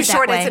can it's wear too it that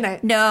short, way. isn't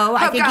it? No,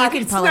 I Oh, think God, you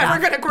can pull it It's off. never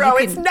going to grow.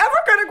 You It's can- never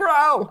going to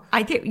grow.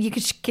 I think you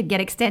could get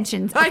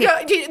extensions. I Okay, know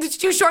it's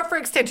too short for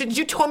extensions.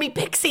 You told me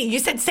pixie. You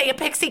said say a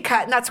pixie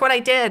cut, and that's what I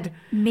did.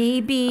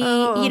 maybe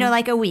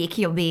like a week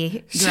you'll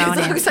be She grown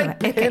looks into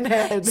like it.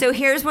 Pinhead. So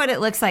here's what it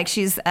looks like.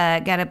 She's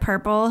got a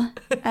purple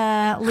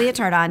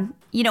leotard on.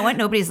 You know what?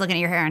 Nobody's looking at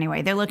your hair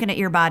anyway. They're looking at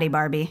your body,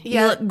 Barbie.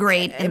 You look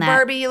great in that.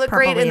 Barbie, you look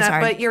great in that,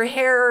 blazer. but your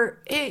hair,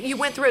 you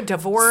went through a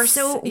divorce.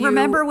 So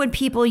remember when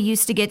people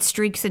used to get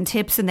streaks and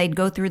tips and they'd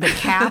go through the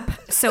cap?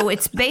 So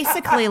it's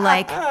basically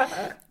like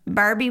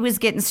Barbie was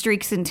getting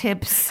streaks and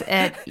tips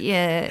at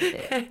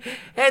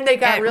and they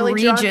got at really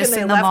drunk and Regis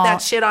they in the left mall.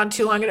 that shit on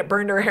too long and it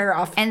burned her hair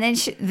off. And then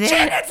it's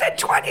in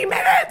 20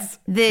 minutes.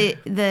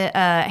 the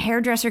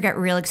hairdresser got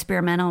real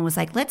experimental and was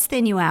like, let's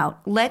thin you out.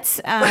 Let's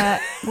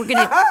we're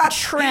gonna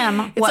trim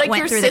It's what like went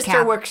your through the sister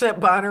cap. works at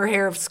Bonner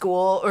Hair of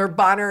School or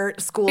Bonner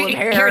School of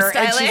Hair, and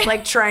Hairstyling. she's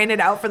like trying it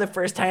out for the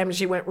first time, and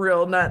she went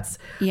real nuts.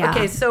 Yeah.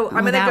 Okay, so I'm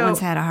gonna that go. one's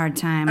had a hard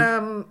time.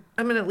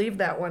 I'm gonna leave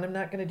that one. I'm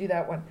not gonna do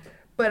that one,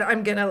 but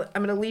I'm gonna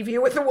leave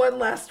you with the one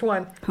last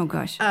one. Oh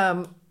gosh.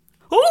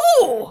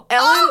 Ooh,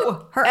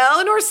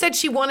 Eleanor said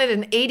she wanted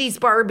an 80s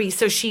Barbie,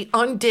 so she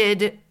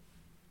undid.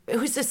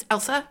 Who's this?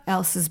 Elsa?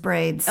 Elsa's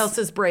braids.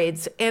 Elsa's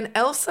braids. And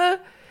Elsa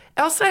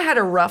had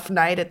a rough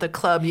night at the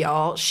club,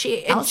 y'all.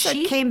 Elsa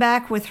came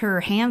back with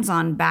her hands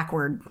on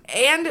backward.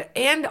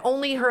 and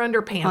only her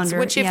underpants.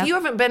 Which, if you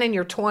haven't been in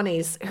your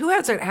 20s, who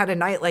hasn't had a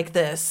night like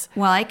this?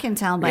 Well, I can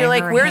tell by You're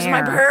like, her where's my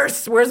hair.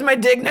 purse? Where's my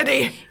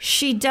dignity?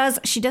 She does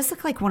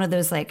look like one of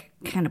those like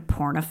kind of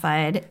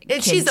pornified.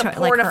 And she's a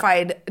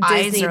pornified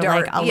Disney eyes are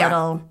like a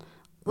little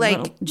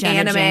Jenna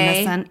anime.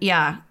 Jameson.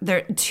 Yeah,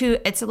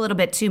 it's a little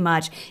bit too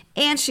much,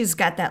 and she's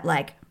got that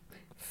like.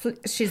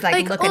 She's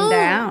like looking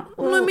down.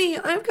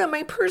 I've got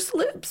my pursed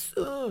lips.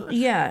 Ugh.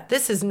 Yeah.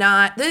 This is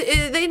not,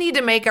 they need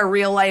to make a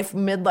real life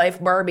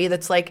midlife Barbie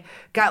that's like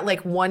got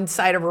like one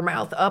side of her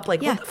mouth up.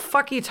 Like, what the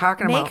fuck are you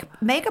talking about?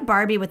 Make a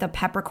Barbie with a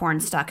peppercorn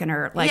stuck in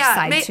her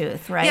side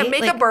tooth, right? Yeah,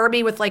 make a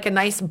Barbie with like a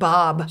nice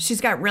bob. She's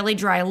got really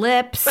dry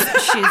lips.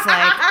 She's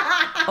like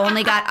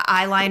only got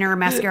eyeliner or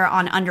mascara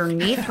on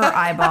underneath her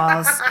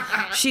eyeballs.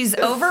 She's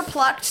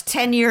overplucked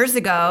 10 years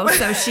ago,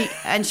 so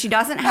she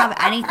doesn't have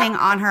anything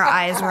on her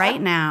eyes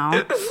right now.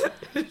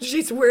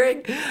 She's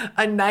wearing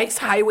a nice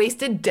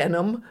high-waisted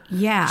denim.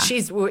 Yeah.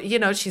 She's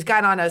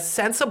got on a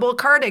sensible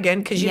cardigan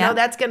because you know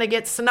that's going to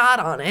get snot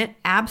on it.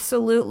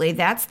 Absolutely.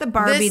 That's the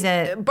Barbie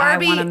I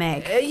want to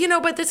make.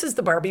 But this is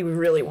the Barbie we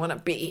really want to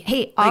be.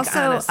 Hey, Like, also,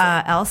 honestly.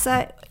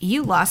 Elsa,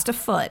 you lost a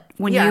foot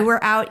when you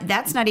were out.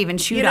 That's not even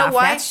chewed off.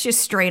 Why? That's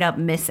just straight up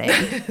missing.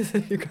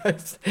 You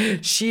guys,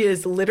 she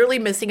is literally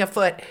missing a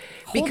foot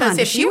because on,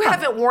 if you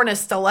haven't worn a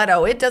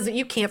stiletto,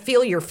 you can't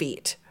feel your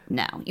feet.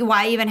 No.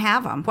 Why even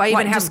have them?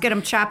 Just get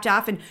them chopped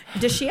off? And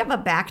does she have a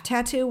back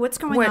tattoo? What's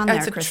going on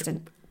there,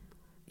 Kristen?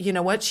 You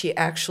know what? She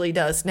actually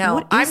does. Now,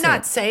 What I'm is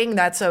not it? saying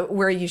that's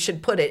where you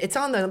should put it. It's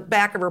on the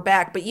back of her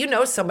back, but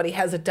somebody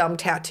has a dumb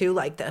tattoo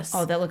like this.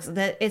 Oh,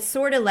 it's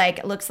sort of like,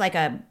 it looks like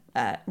a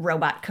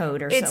robot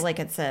code or so, like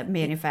it's a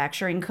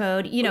manufacturing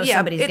code.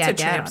 Somebody's it's got a that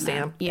tramp on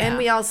stamp. there. Yeah. And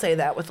we all say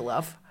that with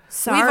love.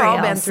 Sorry, We've all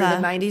been Elsa, through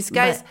the 90s.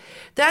 Guys,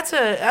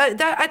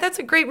 but- that's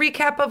a great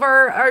recap of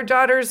our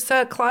daughter's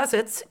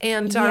closets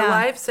and our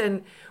lives.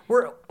 And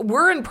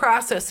we're in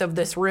process of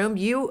this room.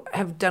 You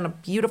have done a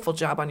beautiful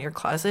job on your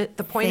closet.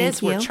 The point Thank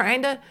is we're you.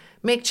 trying to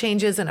make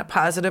changes in a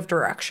positive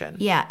direction.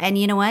 Yeah, and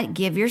you know what?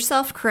 Give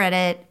yourself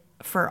credit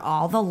for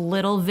all the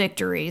little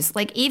victories.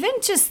 Like even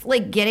just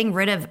like getting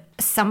rid of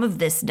some of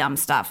this dumb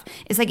stuff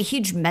is like a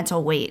huge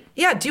mental weight.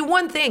 Yeah, do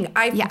one thing.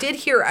 I did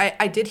hear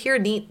a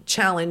neat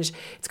challenge.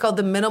 It's called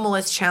the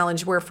Minimalist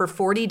Challenge, where for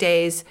 40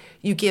 days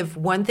you give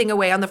one thing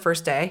away on the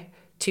first day,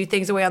 2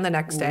 things away on the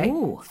next day,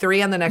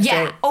 3 on the next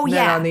day. Oh, and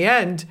then on the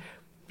end,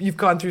 you've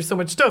gone through so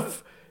much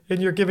stuff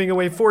and you're giving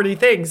away 40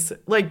 things.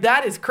 Like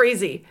that is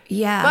crazy.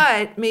 Yeah.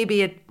 But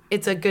maybe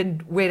it's a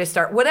good way to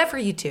start. Whatever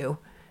you do,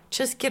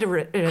 just get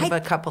rid of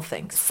a couple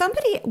things.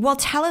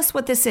 Tell us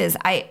what this is.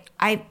 I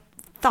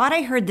thought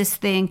I heard this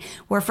thing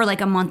where for like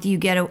a month you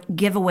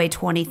give away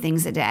 20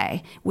 things a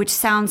day, which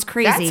sounds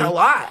crazy. That's a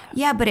lot.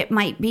 Yeah, but it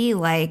might be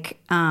like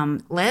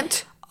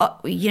Lent?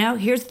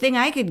 here's the thing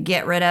I could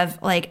get rid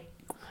of, like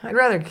I'd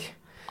rather...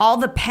 all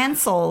the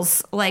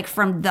pencils like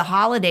from the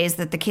holidays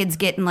that the kids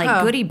get in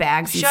like goodie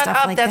bags and Shut stuff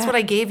up. like That's that. what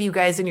I gave you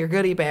guys in your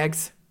goodie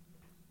bags.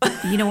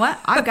 You know what?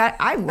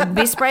 I wouldn't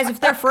be surprised if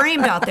they're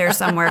framed out there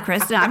somewhere,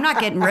 Kristen. I'm not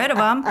getting rid of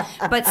them.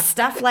 But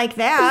stuff like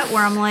that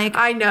where I'm like,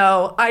 I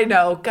know.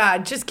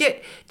 God, just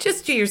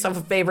do yourself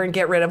a favor and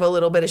get rid of a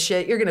little bit of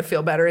shit. You're gonna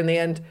feel better in the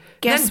end.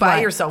 guess then buy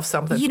what? yourself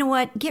something. You know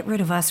what? Get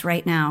rid of us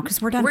right now because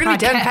we're done. We're gonna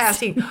be done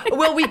podcasting. passing.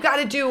 Well, we've got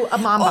to do a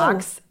mom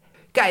box.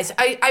 Guys,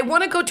 I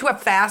want to go to a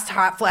fast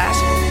hot flash.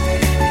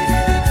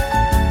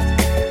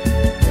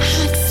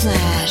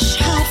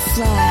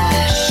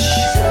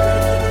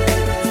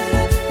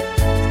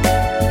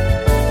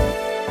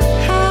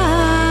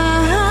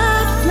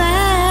 Hot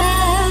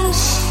flash.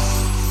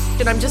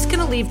 And I'm just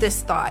gonna leave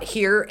this thought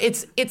here.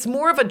 It's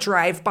more of a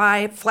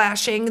drive-by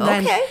flashing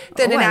than Okay.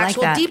 an I like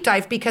actual that. deep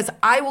dive, because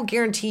I will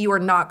guarantee you are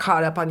not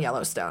caught up on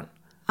Yellowstone.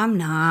 I'm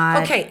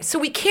not. Okay, so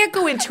we can't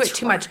go into it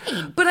too much,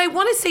 but I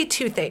want to say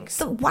 2 things.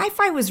 The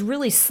Wi-Fi was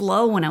really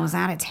slow when I was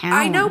out of town.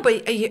 I know,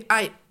 but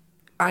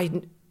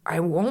I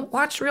won't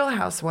watch Real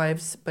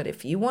Housewives. But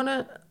if you want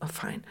to,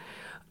 fine.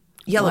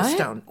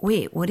 Yellowstone. What?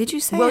 Wait, what did you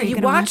say? Well, Are you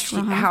gonna watched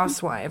watch Real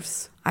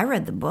Housewives. I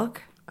read the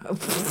book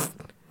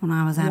when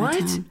I was out What?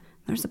 of town.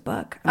 There's a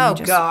book.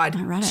 And God.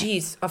 I read it.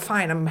 Jeez. Oh,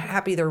 fine. I'm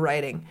happy they're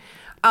writing.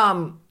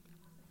 Oh,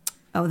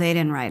 they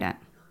didn't write it.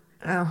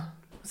 Oh,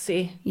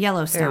 see?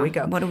 Yellowstone. There we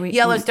go. What do we?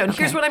 Yellowstone. Okay.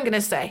 Here's what I'm going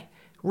to say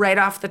right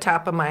off the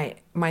top of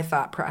my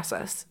thought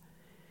process.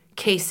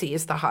 Casey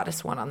is the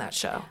hottest one on that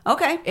show.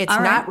 Okay. It's All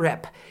right. not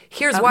Rip.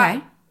 Here's Okay.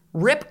 why.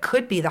 Rip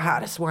could be the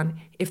hottest one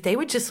if they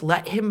would just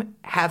let him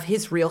have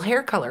his real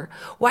hair color.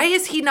 Why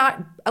is he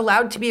not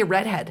allowed to be a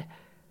redhead?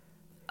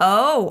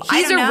 Oh, I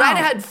He's a don't know.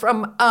 redhead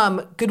from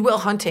Good Will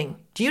Hunting.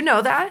 Do you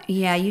know that?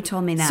 Yeah, you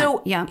told me that.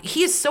 So yeah.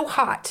 he is so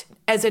hot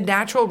as a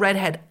natural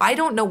redhead. I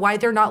don't know why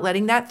they're not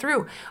letting that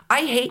through.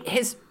 I hate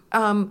his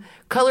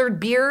colored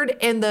beard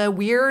and the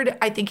weird,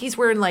 I think he's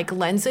wearing like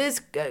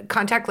lenses,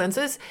 contact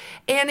lenses,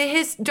 and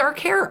his dark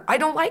hair. I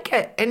don't like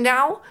it. And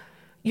now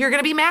you're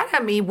going to be mad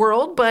at me,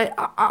 world, but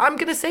I'm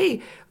going to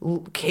say,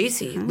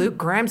 Casey, Luke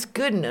Grimes,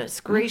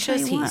 goodness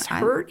gracious, you he's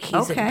what, hurt.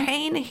 He's in okay.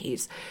 pain.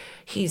 He's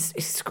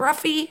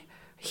scruffy.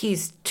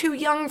 He's too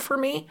young for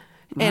me.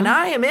 And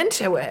I am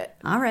into it.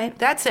 All right.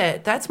 That's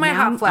it. That's my Now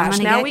hot I'm flash.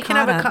 gonna Now get we can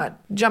have a caught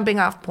jumping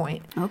off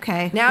point.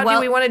 Okay. Now, Well,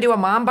 do we want to do a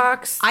mom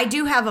box? I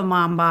do have a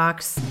mom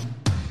box.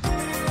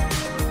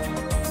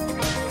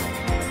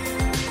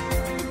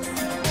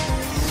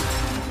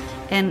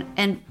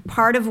 And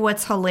part of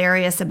what's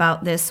hilarious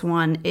about this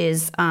one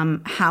is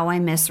how I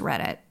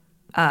misread it.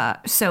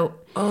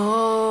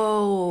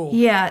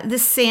 Yeah,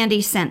 this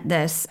Sandy sent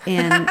this,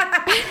 and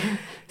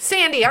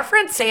Sandy, our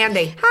friend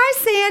Sandy. hi,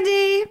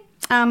 Sandy.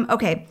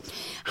 Okay.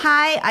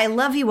 Hi, I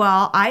love you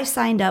all. I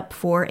signed up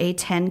for a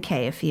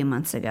 10K a few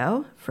months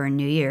ago for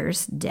New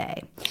Year's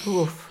Day.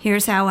 Oof.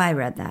 Here's how I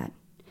read that.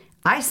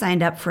 I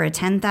signed up for a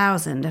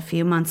 10,000 a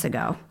few months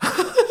ago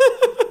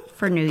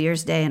for New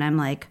Year's Day, and I'm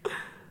like,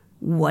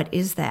 what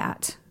is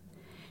that?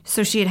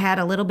 So she had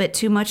a little bit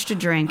too much to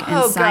drink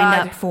and signed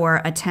God. up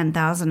for a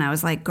 10,000. I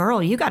was like,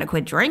 girl, you got to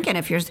quit drinking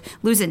if you're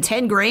losing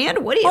 10 grand.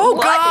 What do you? Oh,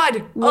 what?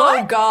 God. What?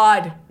 Oh,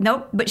 God.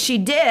 Nope, but she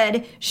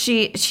did.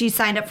 She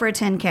signed up for a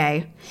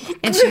 10K,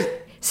 and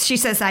she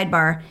says,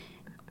 sidebar,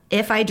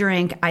 if I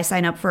drink, I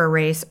sign up for a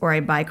race or I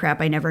buy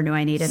crap I never knew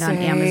I needed on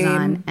Same.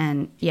 Amazon.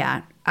 And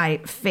yeah,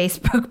 I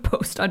Facebook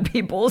post on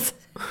people's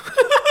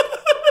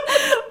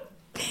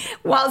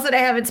walls that I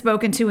haven't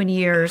spoken to in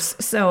years.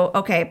 So,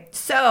 okay.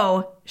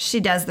 So she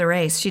does the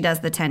race. She does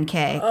the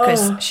 10K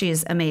because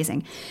she's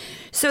amazing.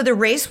 So the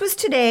race was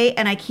today,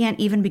 and I can't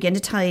even begin to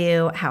tell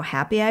you how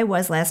happy I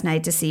was last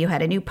night to see you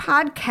had a new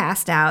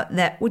podcast out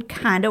that would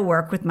kind of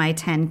work with my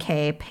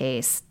 10K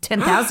pace.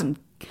 10,000.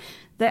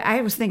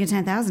 I was thinking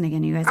 10,000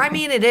 again, you guys. I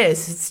mean, it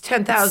is. It's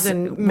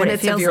 10,000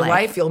 minutes of your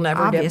life you'll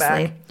never get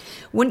back.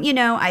 Wouldn't you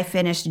know, I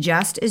finished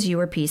just as you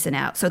were peacing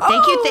out. So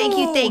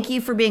thank you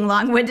for being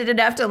long-winded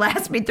enough to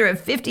last me through a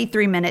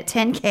 53-minute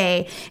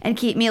 10K and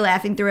keep me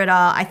laughing through it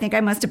all. I think I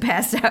must have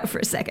passed out for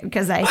a second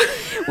because I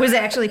was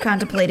actually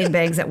contemplating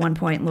bangs at one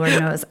point. Lord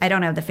knows, I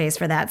don't have the face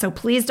for that. So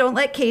please don't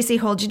let Casey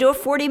hold you to a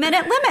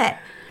 40-minute limit.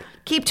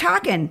 Keep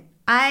talking.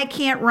 I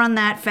can't run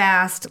that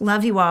fast.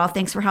 Love you all.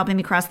 Thanks for helping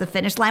me cross the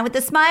finish line with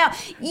a smile.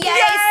 Yay,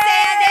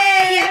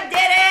 Sandy! You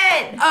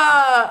did it!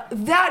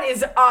 That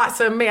is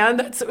awesome, man.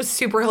 That's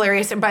super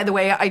hilarious. And by the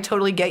way, I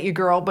totally get you,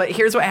 girl. But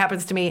here's what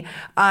happens to me.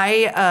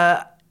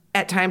 I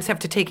at times have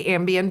to take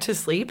Ambien to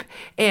sleep,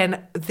 and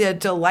the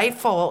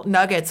delightful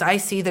nuggets I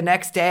see the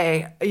next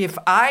day. If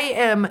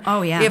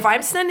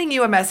I'm sending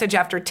you a message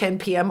after 10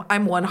 p.m.,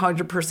 I'm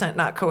 100%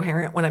 not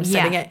coherent when I'm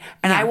sending it,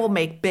 and I will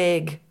make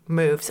big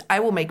moves. I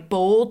will make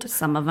bold.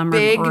 Some of them are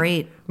big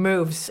great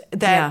moves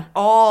that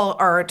all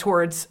are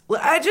towards.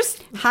 Hi,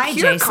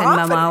 pure Jason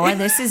confidence. Momoa.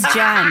 This is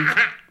Jen.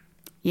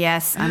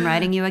 Yes, I'm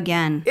writing you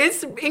again.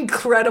 It's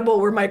incredible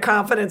where my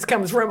confidence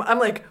comes from. I'm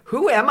like,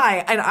 who am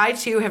I? And I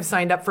too have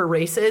signed up for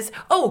races.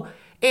 Oh,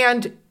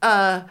 and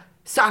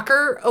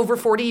soccer, over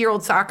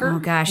 40-year-old soccer. Oh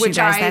gosh, which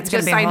you guys, I that's going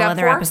just to be a signed whole up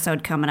other for.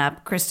 episode coming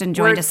up. Kristen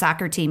joined a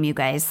soccer team, you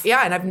guys.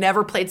 Yeah, and I've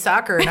never played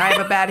soccer, and I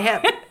have a bad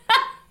hip.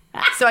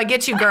 So I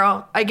get you,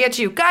 girl. I get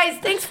you. Guys,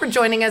 thanks for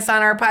joining us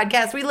on our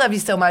podcast. We love you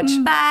so much.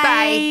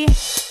 Bye.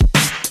 Bye.